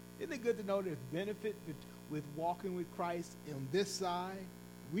it. Isn't it good to know there's benefit with walking with Christ on this side?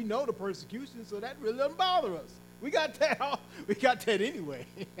 We know the persecution, so that really doesn't bother us. We got that anyway.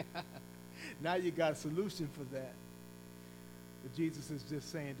 Now you got a solution for that. But Jesus is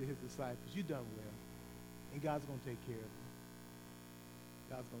just saying to his disciples, you done well. And God's going to take care of them.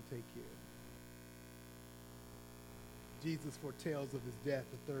 God's going to take care of them. Jesus foretells of his death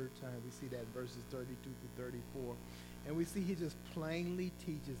the third time. We see that in verses 32 to 34. And we see he just plainly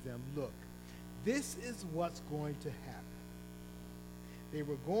teaches them, look, this is what's going to happen. They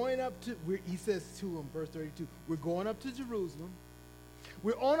were going up to, he says to them, verse 32, we're going up to Jerusalem.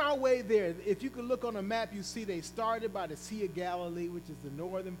 We're on our way there. If you could look on a map, you see they started by the Sea of Galilee, which is the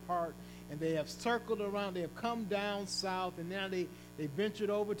northern part, and they have circled around. They have come down south, and now they ventured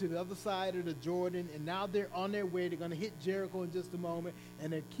over to the other side of the Jordan, and now they're on their way. They're going to hit Jericho in just a moment,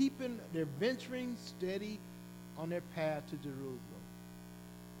 and they're venturing steady on their path to Jerusalem.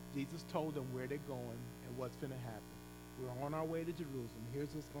 Jesus told them where they're going and what's going to happen. We're on our way to Jerusalem.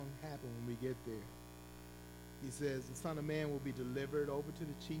 Here's what's going to happen when we get there. He says, the Son of Man will be delivered over to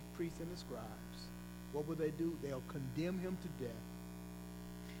the chief priests and the scribes. What will they do? They'll condemn him to death.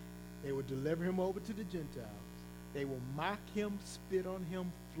 They will deliver him over to the Gentiles. They will mock him, spit on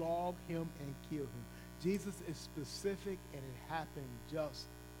him, flog him, and kill him. Jesus is specific, and it happened just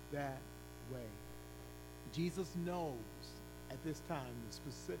that way. Jesus knows at this time the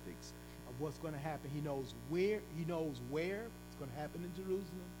specifics of what's going to happen. He knows where it's going to happen in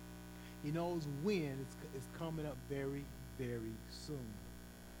Jerusalem. He knows when it's coming up very, very soon.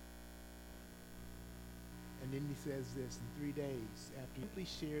 And then he says this, in 3 days, after he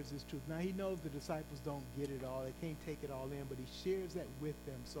shares his truth. Now he knows the disciples don't get it all. They can't take it all in, but he shares that with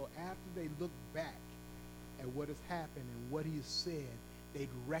them. So after they look back at what has happened and what he has said, they'd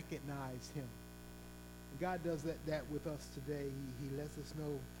recognize him. And God does that with us today. He lets us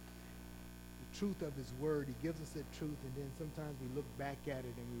know the truth of his word. He gives us that truth, and then sometimes we look back at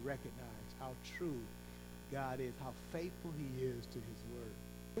it and we recognize how true God is, how faithful he is to his word.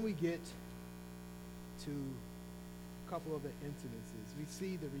 When we get to a couple of the incidences, we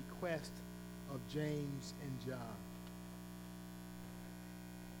see the request of James and John.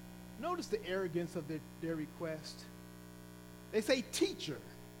 Notice the arrogance of their request. They say, teacher.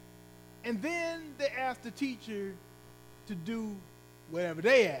 And then they ask the teacher to do whatever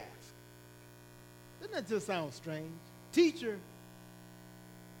they ask. Doesn't that just sound strange? Teacher,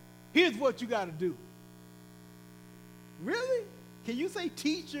 here's what you got to do. Really? Can you say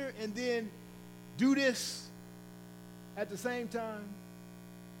teacher and then do this at the same time?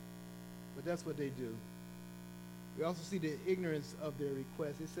 But that's what they do. We also see the ignorance of their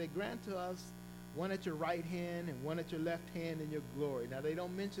request. They say, grant to us one at your right hand and one at your left hand in your glory. Now, they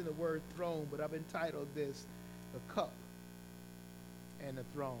don't mention the word throne, but I've entitled this The Cup and the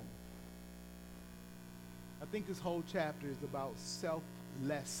Throne. I think this whole chapter is about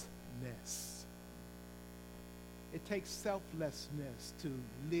selflessness. It takes selflessness to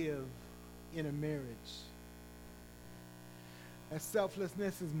live in a marriage. And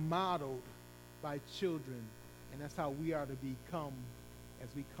selflessness is modeled by children, and that's how we are to become as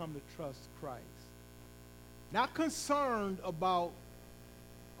we come to trust Christ. Not concerned about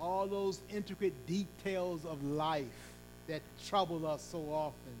all those intricate details of life that trouble us so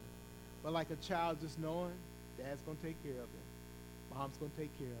often, but like a child just knowing Dad's going to take care of it. Mom's going to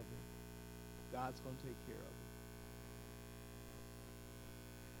take care of it. God's going to take care of it.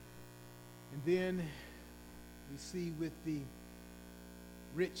 And then we see with the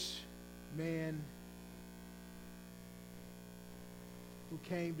rich man who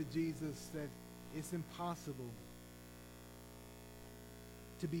came to Jesus that it's impossible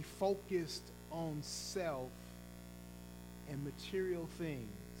to be focused on self and material things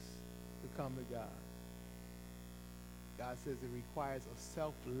to come to God. God says it requires a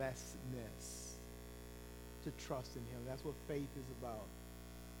selflessness to trust in him. That's what faith is about.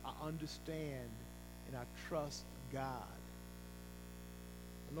 I understand and I trust God.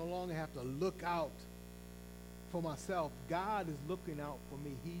 I no longer have to look out for myself. God is looking out for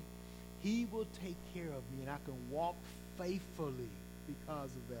me. He will take care of me, and I can walk faithfully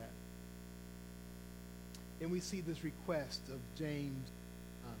because of that. And we see this request of James.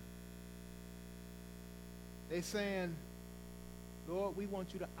 They're saying, Lord, we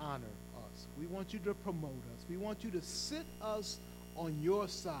want you to honor us. We want you to promote us. We want you to sit us on your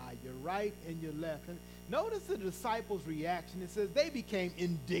side, your right and your left. And notice the disciples' reaction. It says they became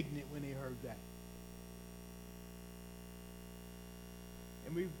indignant when they heard that.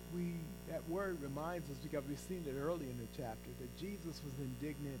 And that word reminds us, because we've seen it early in the chapter, that Jesus was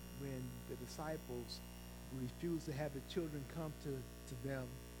indignant when the disciples refused to have the children come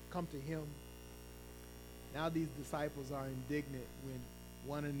to him. Now these disciples are indignant when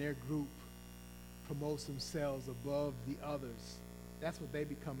one in their group promotes themselves above the others. That's what they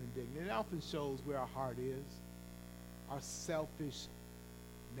become indignant. It often shows where our heart is, our selfish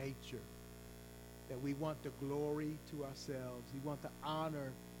nature, that we want the glory to ourselves. We want the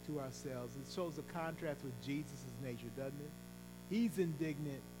honor to ourselves. It shows a contrast with Jesus' nature, doesn't it? He's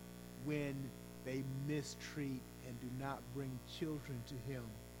indignant when they mistreat and do not bring children to him.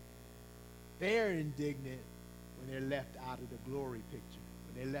 They're indignant when they're left out of the glory picture,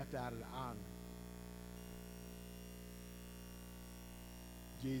 when they're left out of the honor.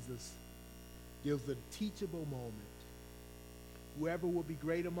 Jesus gives a teachable moment. Whoever will be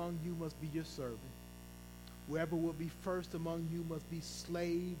great among you must be your servant. Whoever will be first among you must be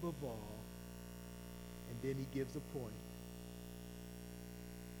slave of all. And then he gives a point.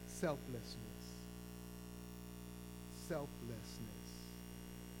 Selflessness. Selflessness.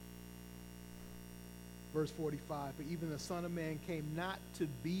 Verse 45, for even the Son of Man came not to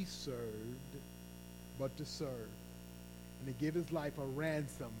be served, but to serve, and to give his life a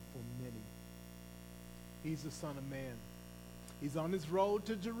ransom for many. He's the Son of Man. He's on his road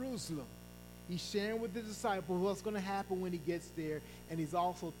to Jerusalem. He's sharing with the disciples what's going to happen when he gets there, and he's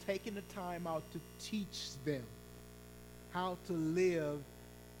also taking the time out to teach them how to live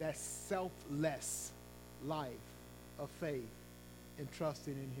that selfless life of faith and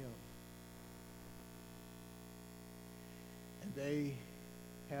trusting in him. And they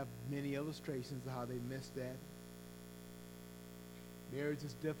have many illustrations of how they missed that. Marriage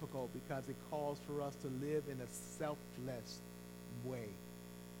is difficult because it calls for us to live in a selfless way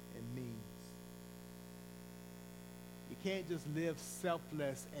and means. You can't just live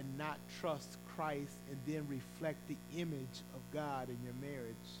selfless and not trust Christ and then reflect the image of God in your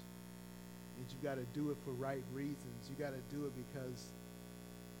marriage. And you got to do it for right reasons. You got to do it because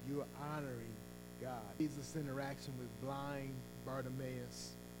you're honoring God. Jesus' interaction with blind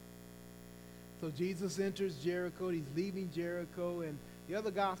Bartimaeus. So Jesus enters Jericho. He's leaving Jericho, and the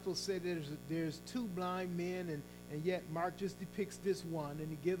other gospels say there's two blind men, and yet Mark just depicts this one, and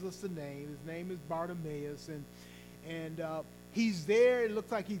he gives us the name. His name is Bartimaeus, and he's there. It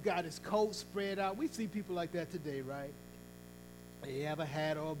looks like he's got his coat spread out. We see people like that today, right? They have a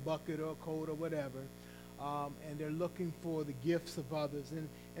hat or a bucket or a coat or whatever, and they're looking for the gifts of others.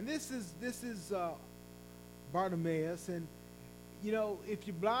 And this is Bartimaeus, and you know, if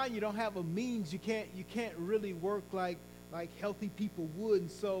you're blind, you don't have a means. You can't really work like healthy people would. And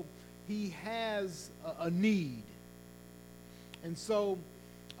so he has a need, and so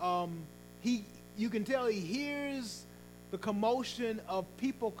you can tell he hears the commotion of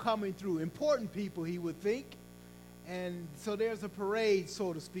people coming through, important people, he would think. And so there's a parade,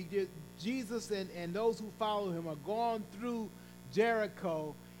 so to speak. Jesus and those who follow him are going through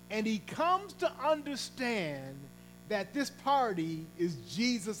Jericho, and he comes to understand that this party is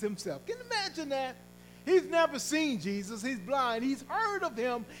Jesus himself. Can you imagine that? He's never seen Jesus. He's blind. He's heard of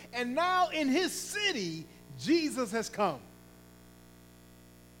him, and now in his city, Jesus has come.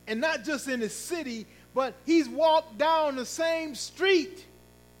 And not just in his city, but he's walked down the same street.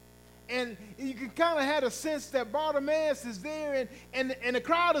 And you can kind of have a sense that Bartimaeus is there, and the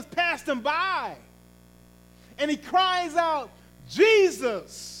crowd has passed him by. And he cries out,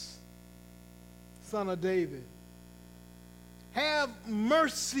 Jesus, Son of David, have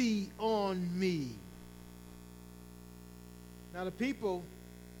mercy on me. Now the people,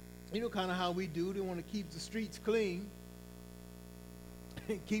 you know kind of how we do. They want to keep the streets clean.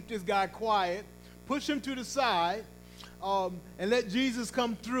 Keep this guy quiet. Push him to the side. And let Jesus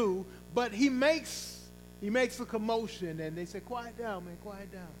come through. But he makes a commotion, and they say, quiet down, man,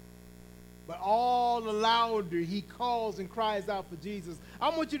 quiet down. But all the louder he calls and cries out for Jesus. I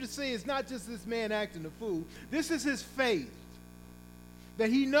want you to see it's not just this man acting a fool. This is his faith. That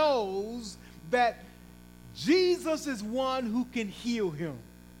he knows that Jesus is one who can heal him.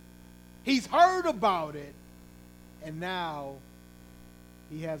 He's heard about it, and now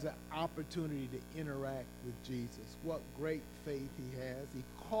he has an opportunity to interact with Jesus. What great faith he has. He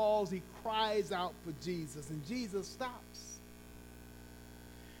calls, he cries out for Jesus, and Jesus stops.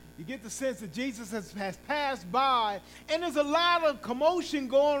 You get the sense that Jesus has passed by, and there's a lot of commotion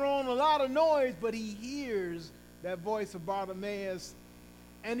going on, a lot of noise, but he hears that voice of Bartimaeus,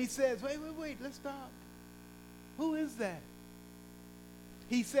 and he says, wait, let's stop. Who is that?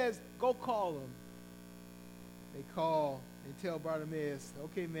 He says, go call him. They call and tell Bartimaeus,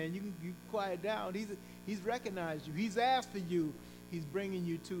 okay, man, you can quiet down. He's recognized you. He's asked for you. He's bringing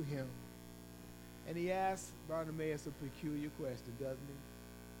you to him. And he asks Bartimaeus a peculiar question, doesn't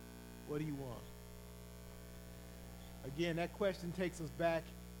he? What do you want? Again, that question takes us back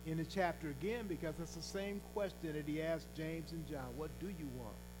in the chapter again, because it's the same question that he asked James and John. What do you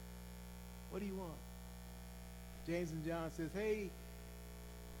want? What do you want? James and John says, hey,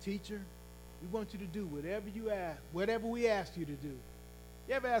 teacher, we want you to do whatever you ask, whatever we ask you to do.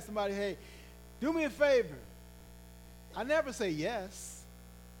 You ever ask somebody, hey, do me a favor? I never say yes.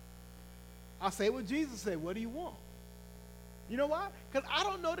 I say what Jesus said. What do you want? You know why? Because I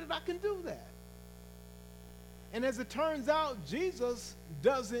don't know that I can do that. And as it turns out, Jesus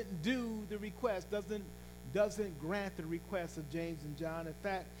doesn't do the request, doesn't grant the request of James and John. In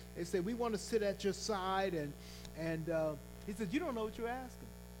fact, they say, we want to sit at your side, and he says, you don't know what you're asking.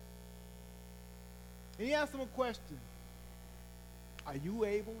 And he asked them a question. Are you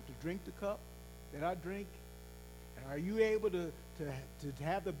able to drink the cup that I drink? And are you able to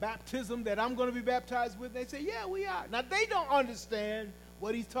have the baptism that I'm going to be baptized with? They say, yeah, we are. Now, they don't understand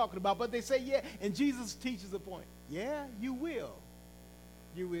what he's talking about, but they say, yeah. And Jesus teaches a point. Yeah, you will.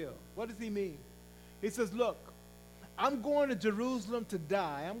 You will. What does he mean? He says, look, I'm going to Jerusalem to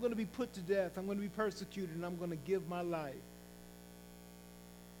die. I'm going to be put to death. I'm going to be persecuted, and I'm going to give my life.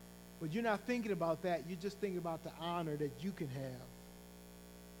 But you're not thinking about that. You're just thinking about the honor that you can have.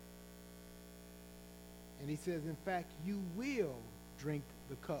 And he says, in fact, you will drink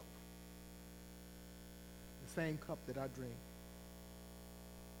the cup. The same cup that I drink.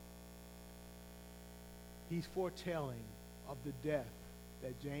 He's foretelling of the death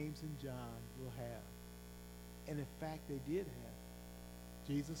that James and John will have. And in fact, they did have.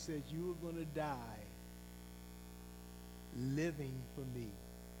 Jesus says, you are going to die living for me.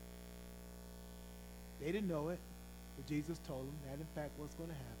 They didn't know it, but Jesus told them that, in fact, what's going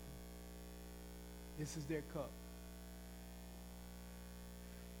to happen. This is their cup.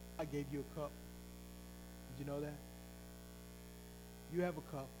 I gave you a cup. Did you know that? You have a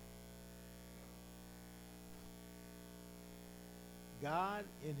cup. God,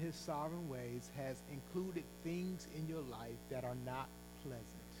 in his sovereign ways, has included things in your life that are not pleasant.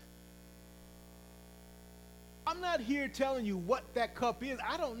 I'm not here telling you what that cup is.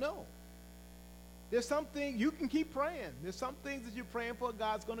 I don't know. There's some things you can keep praying. There's some things that you're praying for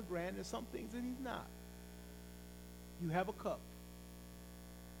God's going to grant. There's some things that he's not. You have a cup.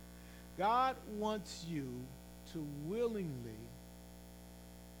 God wants you to willingly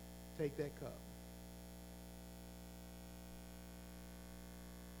take that cup.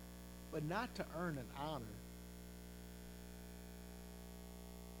 But not to earn an honor.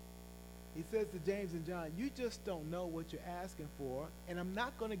 He says to James and John, you just don't know what you're asking for, and I'm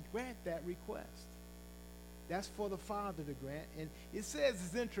not going to grant that request. That's for the Father to grant. And it says,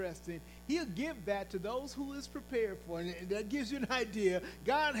 it's interesting, he'll give that to those who is prepared for. And that gives you an idea.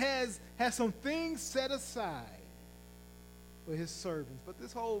 God has some things set aside for his servants. But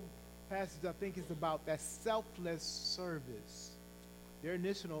this whole passage, I think, is about that selfless service. Their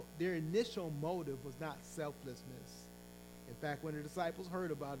initial motive was not selflessness. In fact, when the disciples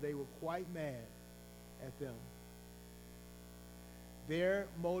heard about it, they were quite mad at them. Their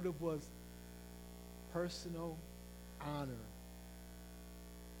motive was personal honor.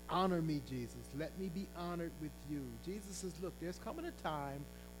 Honor me, Jesus. Let me be honored with you. Jesus says, look, there's coming a time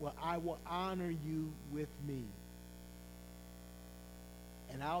where I will honor you with me.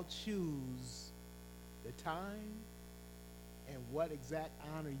 And I'll choose the time and what exact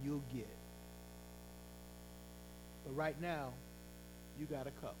honor you'll get. But right now, you got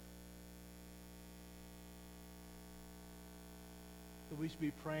a cup. So we should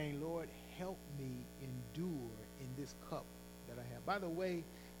be praying, Lord, help me endure in this cup that I have. By the way,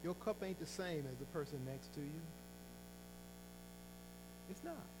 your cup ain't the same as the person next to you. It's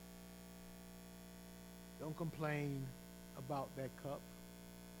not. Don't complain about that cup.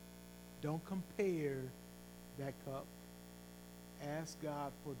 Don't compare that cup. Ask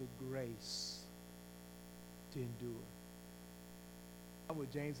God for the grace to endure.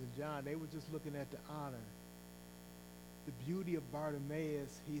 With James and John, they were just looking at the honor. The beauty of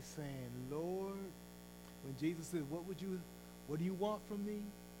Bartimaeus, he's saying, Lord, when Jesus said, what do you want from me?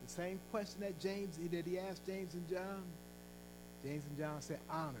 The same question that he asked James and John. James and John said,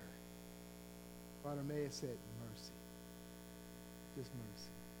 honor. Bartimaeus said, mercy. Just mercy.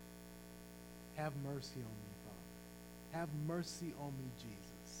 Have mercy on me, Father. Have mercy on me,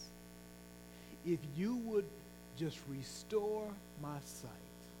 Jesus. If you would just restore my sight.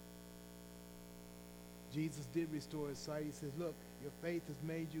 Jesus did restore his sight. He says, look, your faith has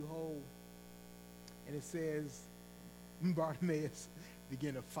made you whole. And it says, Bartimaeus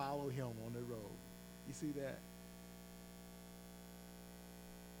began to follow him on the road. You see that?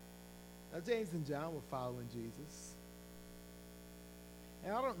 Now, James and John were following Jesus.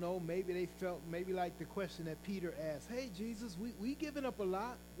 And I don't know, maybe they felt, maybe like the question that Peter asked, hey, Jesus, we giving up a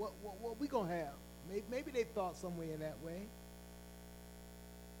lot. What we going to have? Maybe they thought some way in that way.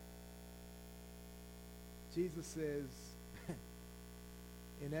 Jesus says,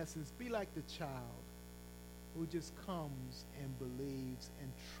 in essence, be like the child who just comes and believes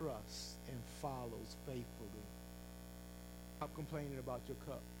and trusts and follows faithfully. Stop complaining about your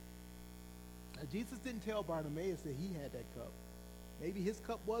cup. Now, Jesus didn't tell Bartimaeus that he had that cup. Maybe his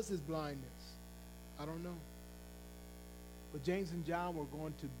cup was his blindness. I don't know. But James and John were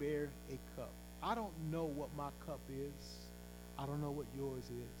going to bear a cup. I don't know what my cup is. I don't know what yours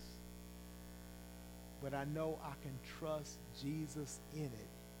is. But I know I can trust Jesus in it.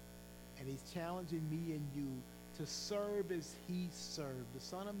 And he's challenging me and you to serve as he served. The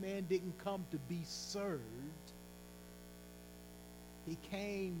Son of Man didn't come to be served. He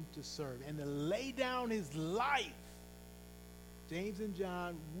came to serve and to lay down his life. James and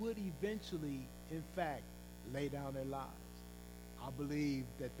John would eventually, in fact, lay down their lives. I believe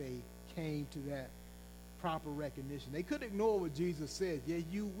that they came to that proper recognition. They couldn't ignore what Jesus said. Yeah,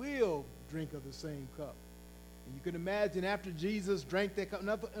 you will drink of the same cup. And you can imagine after Jesus drank that cup, in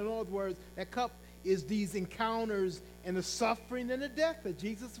other words, that cup is these encounters and the suffering and the death that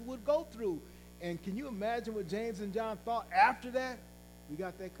Jesus would go through. And can you imagine what James and John thought after that? We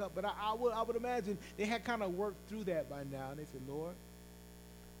got that cup. But I would imagine they had kind of worked through that by now. And they said, Lord,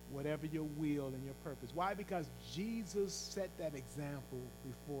 whatever your will and your purpose. Why? Because Jesus set that example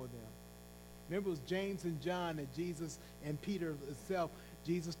before them. Remember, it was James and John and Jesus and Peter himself.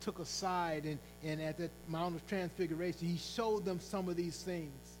 Jesus took aside and at that Mount of Transfiguration, he showed them some of these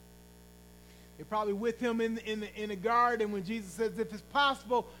things. They're probably with him in the garden when Jesus says, if it's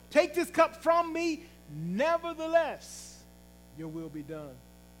possible, take this cup from me. Nevertheless, your will be done.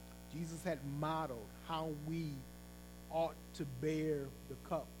 Jesus had modeled how we ought to bear the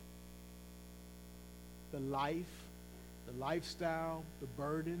cup. The life, the lifestyle, the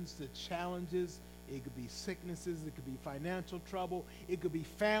burdens, the challenges. It could be sicknesses. It could be financial trouble. It could be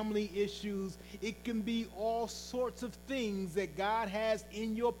family issues. It can be all sorts of things that God has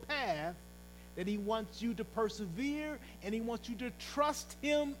in your path that he wants you to persevere and he wants you to trust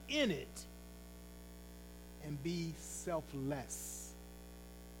him in it and be selfless,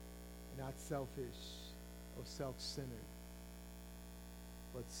 not selfish or self-centered,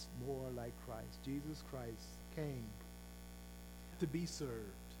 but more like Christ. Jesus Christ came to be served,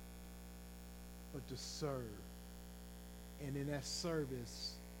 but to serve. And in that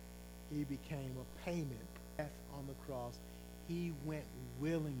service, he became a payment. Death on the cross, he went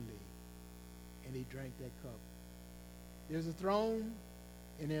willingly and he drank that cup. There's a throne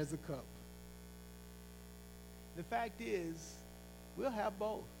and there's a cup. The fact is, we'll have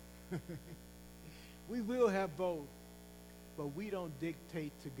both. We will have both, but we don't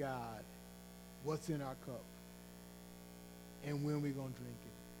dictate to God what's in our cup and when we're going to drink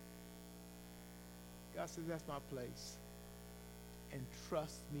it. God says, that's my place. And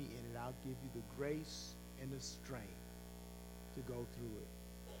trust me in it. I'll give you the grace and the strength to go through it.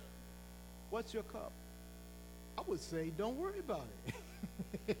 What's your cup? I would say, don't worry about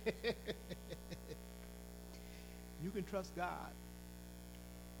it. You can trust God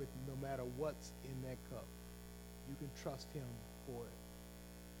with no matter what's in that cup. You can trust him for it.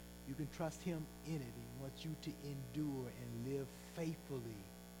 You can trust him in it. He wants you to endure and live faithfully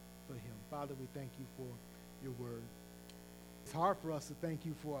for him. Father, we thank you for your word. It's hard for us to thank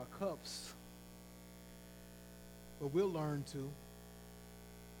you for our cups, but we'll learn to.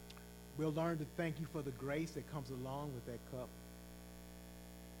 We'll learn to thank you for the grace that comes along with that cup.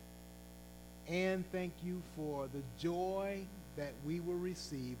 And thank you for the joy that we will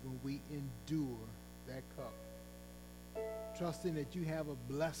receive when we endure that cup. Trusting that you have a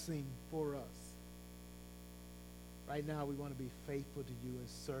blessing for us. Right now, we want to be faithful to you and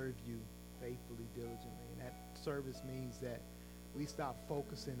serve you faithfully, diligently. And that service means that we stop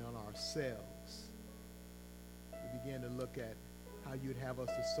focusing on ourselves. We begin to look at how you'd have us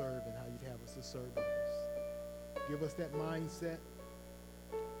to serve and how you'd have us to serve others. Give us that mindset.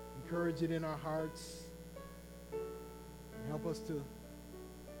 Encourage it in our hearts. And help us to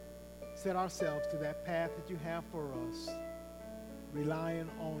set ourselves to that path that you have for us, relying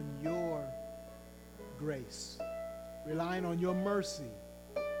on your grace, relying on your mercy,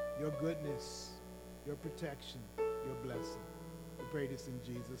 your goodness, your protection, your blessing. We pray this in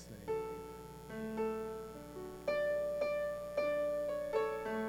Jesus' name.